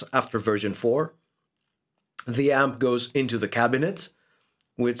that's after version 4. The amp goes into the cabinet,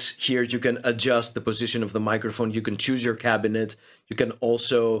 which here you can adjust the position of the microphone, you can choose your cabinet, you can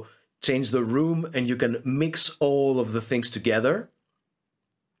also change the room, and you can mix all of the things together.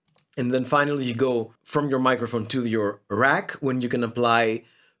 And then finally you go from your microphone to your rack, when you can apply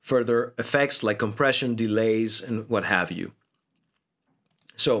further effects like compression, delays, and what have you.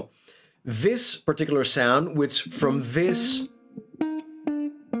 So this particular sound, which from this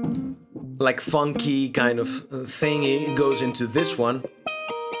like funky kind of thingy, it goes into this one,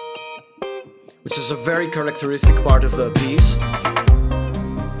 which is a very characteristic part of the piece.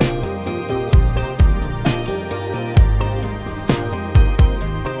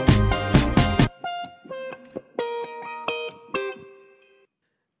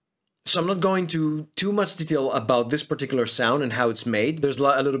 So I'm not going to too much detail about this particular sound and how it's made. There's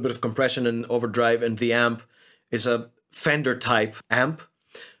a little bit of compression and overdrive, and the amp is a Fender type amp.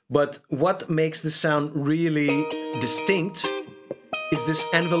 But what makes this sound really distinct is this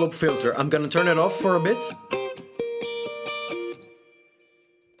envelope filter. I'm gonna turn it off for a bit.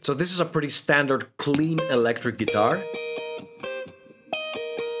 So this is a pretty standard clean electric guitar.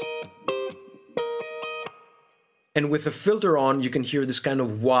 And with the filter on, you can hear this kind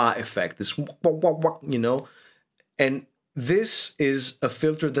of wah effect, this wah, wah, wah, you know? And this is a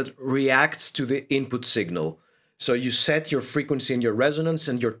filter that reacts to the input signal. So you set your frequency and your resonance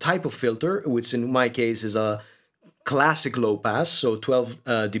and your type of filter, which in my case is a classic low pass, so 12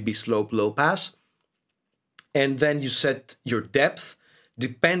 dB slope low pass. And then you set your depth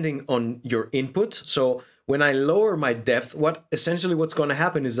depending on your input. So when I lower my depth, essentially what's going to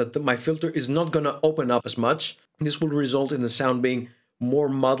happen is that my filter is not going to open up as much. This will result in the sound being more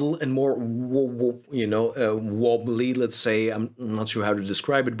muddled and more, you know, wobbly, let's say. I'm not sure how to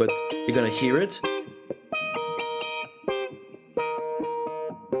describe it, but you're going to hear it.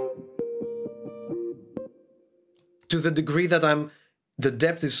 To the degree that the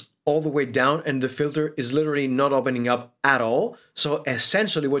depth is all the way down and the filter is literally not opening up at all. So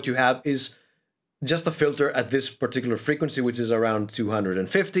essentially what you have is just a filter at this particular frequency, which is around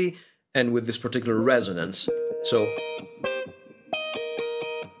 250, and with this particular resonance. So,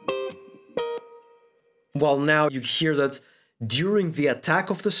 well, now you hear that during the attack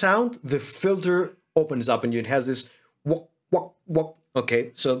of the sound, the filter opens up and it has this wok, wok, wok.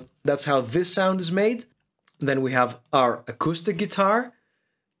 Okay, so that's how this sound is made. Then we have our acoustic guitar,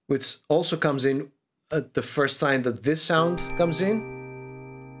 which also comes in at the first time that this sound comes in.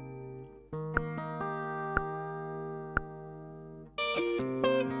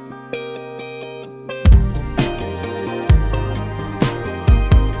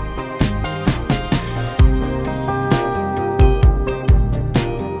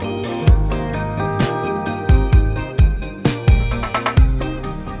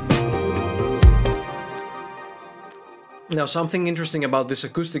 Now, something interesting about this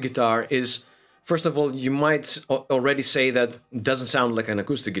acoustic guitar is, first of all, you might already say that it doesn't sound like an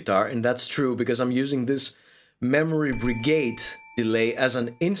acoustic guitar, and that's true because I'm using this Memory Brigade delay as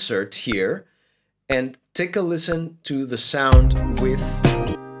an insert here. And take a listen to the sound with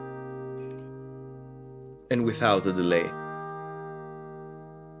and without the delay.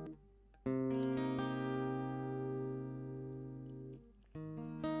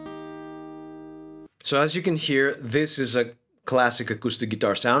 So as you can hear, this is a classic acoustic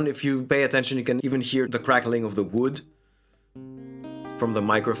guitar sound. If you pay attention, you can even hear the crackling of the wood from the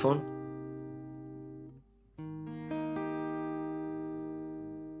microphone.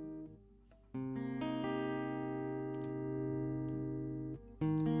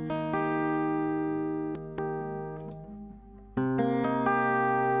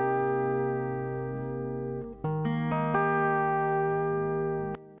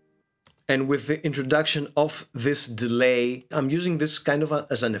 And with the introduction of this delay, I'm using this kind of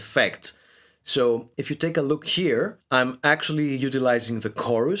as an effect. So if you take a look here, I'm actually utilizing the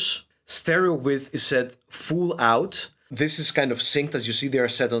chorus. Stereo width is set full out. This is kind of synced. As you see, they are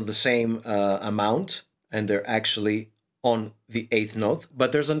set on the same amount, and they're actually on the 8th note.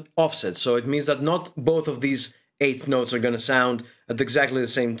 But there's an offset, so it means that not both of these 8th notes are going to sound at exactly the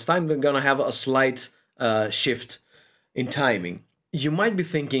same time. They're going to have a slight shift in timing. You might be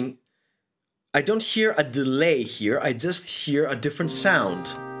thinking, I don't hear a delay here, I just hear a different sound.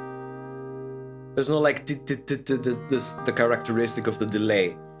 There's no like the characteristic of the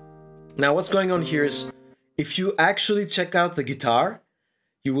delay. Now what's going on here is, if you actually check out the guitar,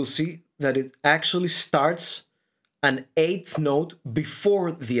 you will see that it actually starts an 8th note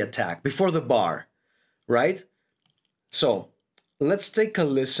before the attack, before the bar, right? So let's take a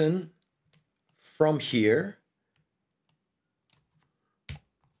listen from here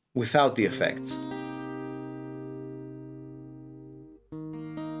without the effects.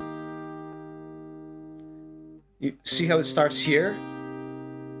 You see how it starts here?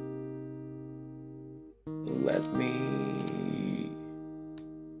 Let me...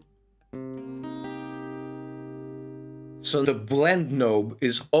 So the blend knob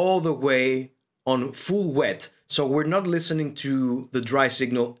is all the way on full wet. So we're not listening to the dry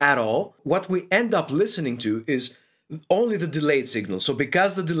signal at all. What we end up listening to is only the delayed signal. So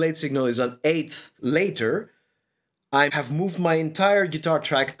because the delayed signal is an 8th later, I have moved my entire guitar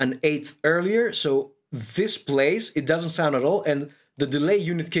track an 8th earlier. So this plays, it doesn't sound at all, and the delay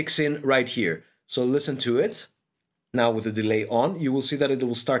unit kicks in right here. So listen to it. Now with the delay on, you will see that it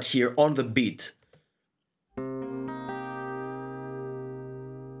will start here on the beat.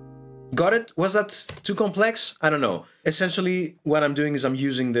 Got it? Was that too complex? I don't know. Essentially, what I'm doing is I'm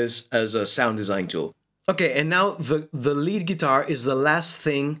using this as a sound design tool. Okay, and now the lead guitar is the last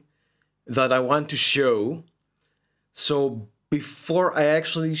thing that I want to show. So before I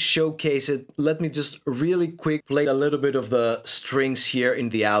actually showcase it, let me just really quick play a little bit of the strings here in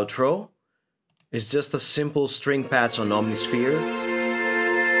the outro. It's just a simple string patch on Omnisphere.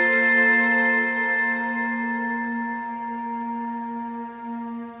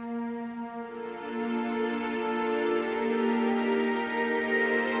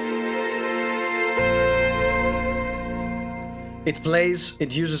 It plays,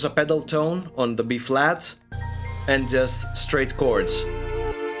 it uses a pedal tone on the B flat and just straight chords.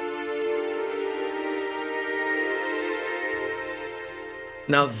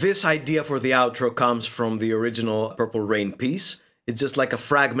 Now this idea for the outro comes from the original Purple Rain piece. It's just like a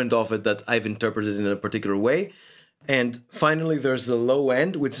fragment of it that I've interpreted in a particular way. And finally there's the low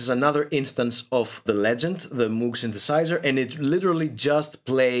end, which is another instance of the legend, the Moog synthesizer, and it literally just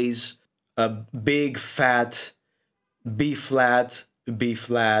plays a big fat B flat,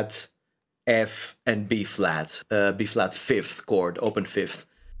 F, and B flat 5th chord, open 5th.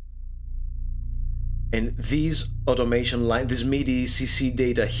 And these automation line, this MIDI CC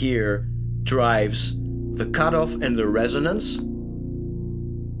data here drives the cutoff and the resonance.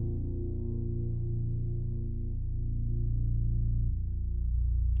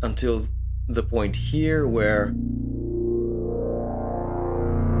 Until the point here where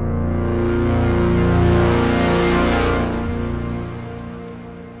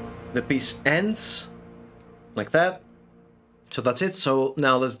the piece ends, like that. So that's it. So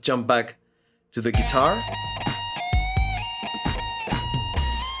now let's jump back to the guitar.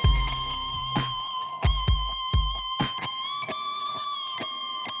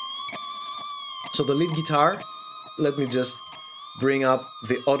 So the lead guitar, let me just bring up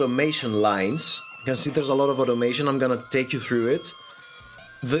the automation lines. You can see there's a lot of automation. I'm gonna take you through it.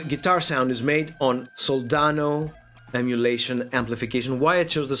 The guitar sound is made on Soldano emulation amplification. Why I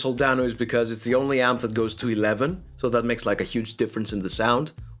chose the Soldano is because it's the only amp that goes to 11, so that makes like a huge difference in the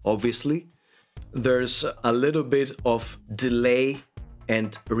sound, obviously. There's a little bit of delay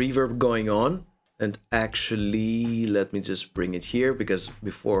and reverb going on, and actually let me just bring it here because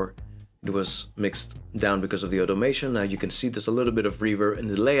before it was mixed down because of the automation. Now you can see there's a little bit of reverb and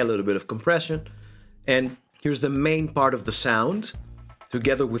delay, a little bit of compression, and here's the main part of the sound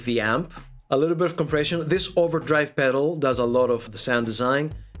together with the amp. A little bit of compression. This overdrive pedal does a lot of the sound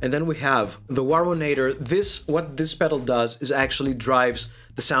design. And then we have the Warmonator. What this pedal does is actually drives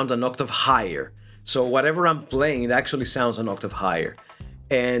the sound an octave higher. So whatever I'm playing, it actually sounds an octave higher.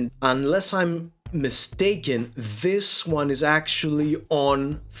 And unless I'm mistaken, this one is actually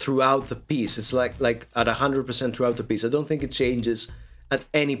on throughout the piece. It's like at 100% throughout the piece. I don't think it changes at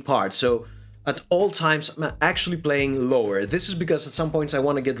any part. So at all times, I'm actually playing lower. This is because at some points I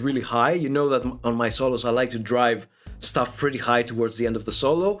want to get really high. You know that on my solos I like to drive stuff pretty high towards the end of the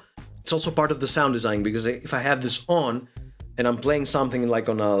solo. It's also part of the sound design because if I have this on and I'm playing something like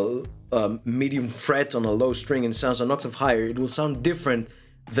on a medium fret on a low string and it sounds an octave higher, it will sound different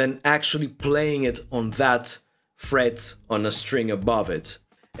than actually playing it on that fret on a string above it.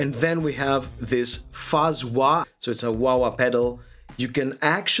 And then we have this fuzz wah, so it's a wah-wah pedal. You can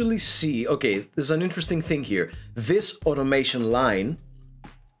actually see, okay, there's an interesting thing here. This automation line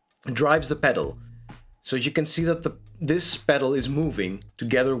drives the pedal. So you can see that this pedal is moving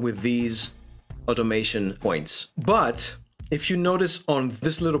together with these automation points. But if you notice on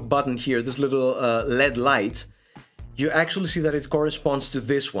this little button here, this little LED light, you actually see that it corresponds to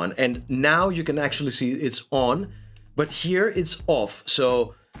this one. And now you can actually see it's on, but here it's off.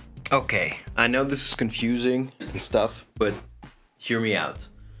 So, okay, I know this is confusing and stuff, but hear me out.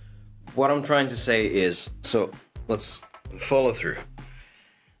 What I'm trying to say is, so let's follow through.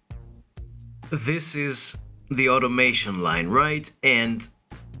 This is the automation line, right? And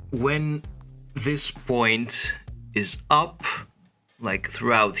when this point is up, like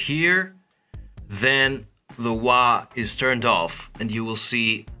throughout here, then the wah is turned off and you will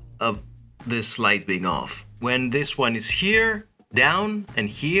see this light being off. When this one is here, down,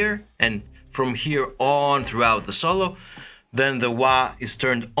 and from here on throughout the solo, then the wah is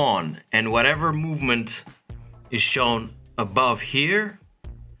turned on, and whatever movement is shown above here,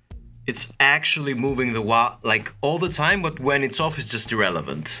 it's actually moving the wah like all the time, but when it's off, it's just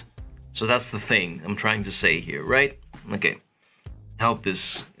irrelevant. So that's the thing I'm trying to say here, right? Okay, I hope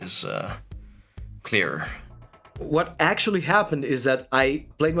this is clearer. What actually happened is that I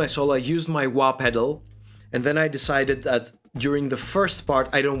played my solo, I used my wah pedal, and then I decided that during the first part,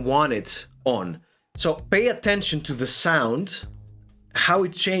 I don't want it on. So pay attention to the sound, how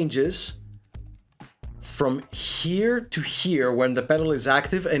it changes from here to here when the pedal is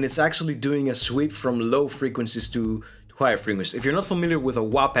active, and it's actually doing a sweep from low frequencies to higher frequencies. If you're not familiar with a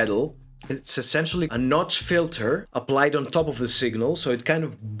wah pedal, it's essentially a notch filter applied on top of the signal, so it kind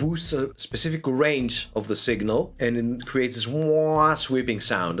of boosts a specific range of the signal and it creates this wah sweeping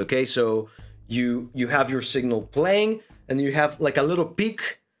sound, okay? So you have your signal playing and you have like a little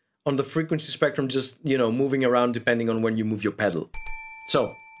peak on the frequency spectrum, just, you know, moving around depending on when you move your pedal.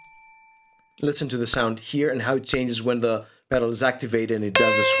 So listen to the sound here and how it changes when the pedal is activated and it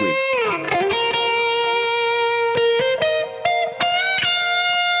does the sweep.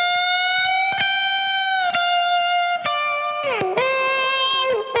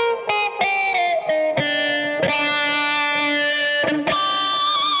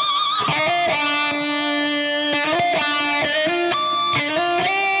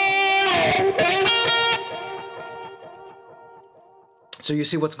 So you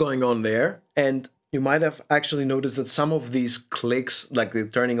see what's going on there, and you might have actually noticed that some of these clicks, like the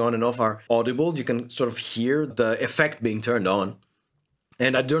turning on and off, are audible. You can sort of hear the effect being turned on.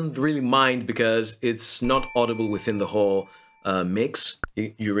 And I don't really mind because it's not audible within the whole mix.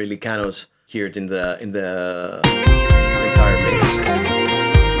 You really cannot hear it in the entire mix.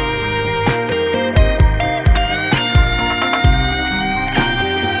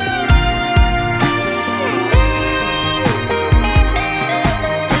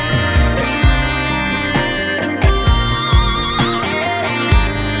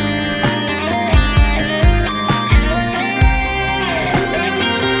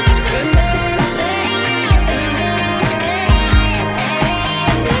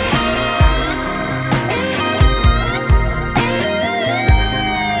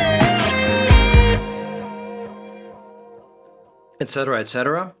 Etc,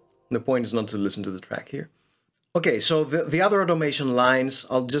 etc. The point is not to listen to the track here. Okay, so the other automation lines,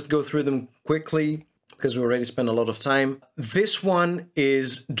 I'll just go through them quickly because we already spent a lot of time. This one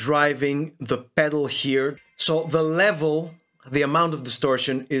is driving the pedal here. So the level, the amount of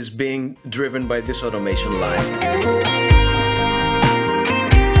distortion is being driven by this automation line.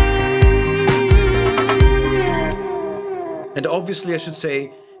 And obviously I should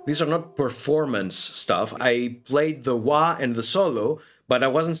say, these are not performance stuff. I played the wah and the solo, but I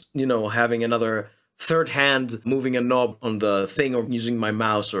wasn't, you know, having another third hand moving a knob on the thing or using my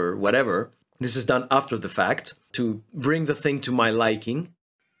mouse or whatever. This is done after the fact to bring the thing to my liking.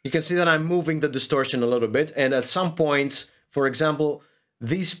 You can see that I'm moving the distortion a little bit, and at some points, for example,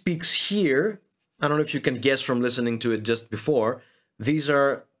 these peaks here, I don't know if you can guess from listening to it just before, these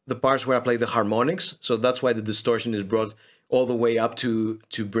are the parts where I play the harmonics, so that's why the distortion is brought all the way up to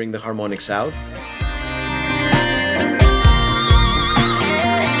bring the harmonics out.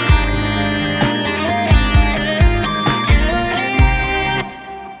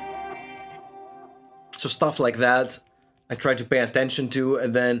 So stuff like that, I try to pay attention to,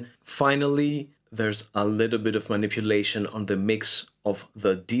 and then finally, there's a little bit of manipulation on the mix of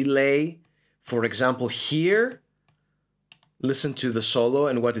the delay. For example, here, listen to the solo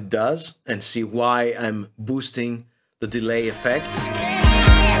and what it does, and see why I'm boosting the delay effect.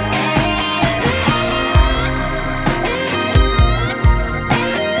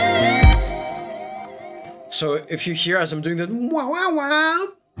 So if you hear as I'm doing that wah wah wah,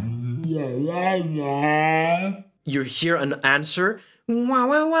 you hear an answer wah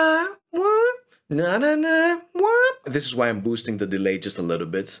wah wah wah. Na na na, whoop. This is why I'm boosting the delay just a little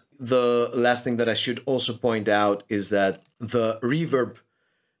bit. The last thing that I should also point out is that the reverb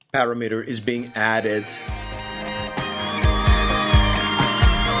parameter is being added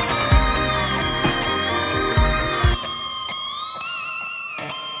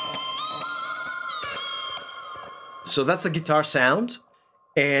so that's the guitar sound,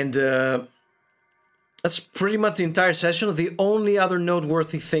 and that's pretty much the entire session. The only other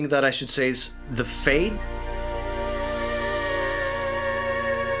noteworthy thing that I should say is the fade.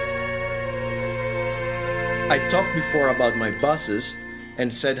 I talked before about my buses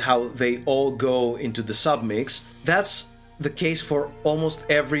and said how they all go into the submix. That's the case for almost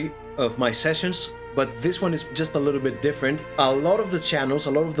every of my sessions, but this one is just a little bit different. A lot of the channels,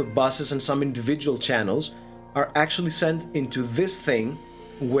 a lot of the buses and some individual channels are actually sent into this thing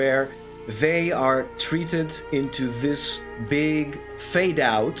where they are treated into this big fade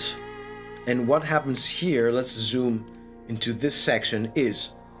out. And what happens here, let's zoom into this section,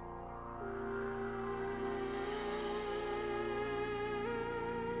 is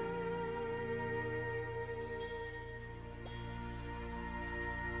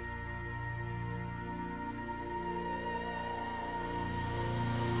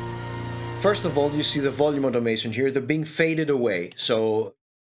first of all, you see the volume automation here, they're being faded away. So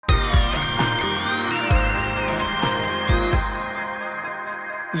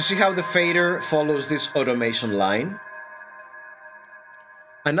you see how the fader follows this automation line?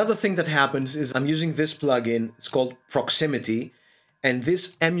 Another thing that happens is I'm using this plugin, it's called Proximity, and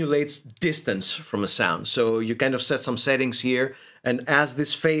this emulates distance from a sound. So you kind of set some settings here, and as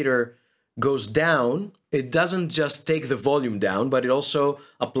this fader goes down, it doesn't just take the volume down, but it also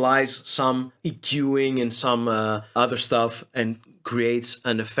applies some EQing and some other stuff and creates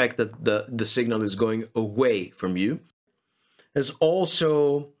an effect that the signal is going away from you. There's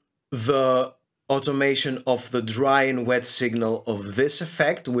also the automation of the dry and wet signal of this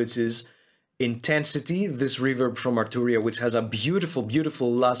effect, which is intensity, this reverb from Arturia, which has a beautiful, beautiful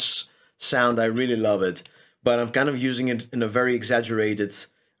lush sound. I really love it, but I'm kind of using it in a very exaggerated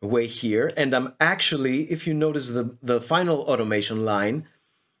way here. And I'm actually, if you notice the final automation line,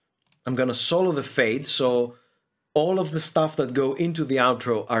 I'm gonna solo the fade, so all of the stuff that go into the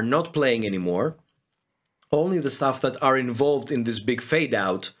outro are not playing anymore. Only the stuff that are involved in this big fade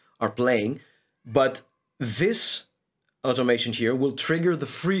out are playing, but this automation here will trigger the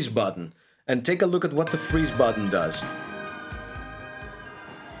freeze button. And take a look at what the freeze button does.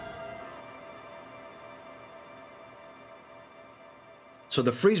 So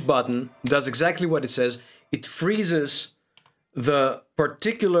the freeze button does exactly what it says. It freezes the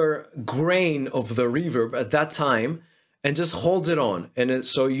particular grain of the reverb at that time and just holds it on. And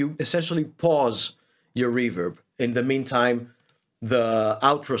so you essentially pause your reverb. In the meantime, the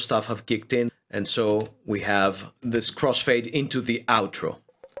outro stuff have kicked in, and so we have this crossfade into the outro.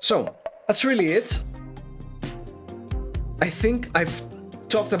 So that's really it. I think I've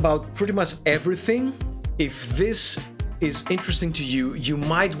talked about pretty much everything. If this is interesting to you, you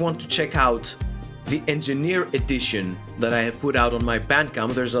might want to check out the Engineer Edition that I have put out on my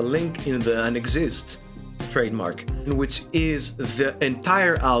Bandcamp. There's a link in the UNEXIST trademark, which is the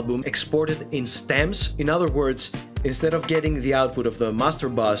entire album exported in stems. In other words, instead of getting the output of the master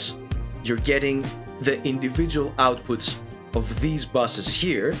bus, you're getting the individual outputs of these buses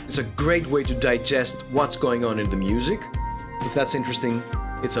here. It's a great way to digest what's going on in the music. If that's interesting,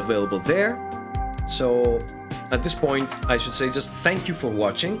 it's available there. So at this point, I should say just thank you for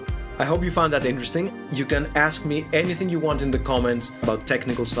watching. I hope you found that interesting. You can ask me anything you want in the comments about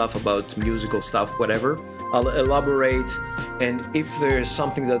technical stuff, about musical stuff, whatever. I'll elaborate, and if there's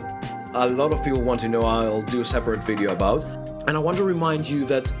something that a lot of people want to know, I'll do a separate video about. And I want to remind you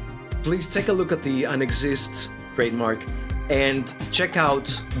that please take a look at the UNEXIST trademark and check out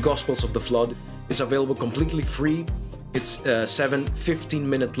Gospels of the Flood. It's available completely free. It's 7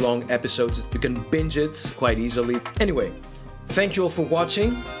 15-minute long episodes. You can binge it quite easily. Anyway, thank you all for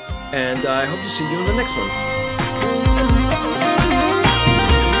watching, and I hope to see you in the next one.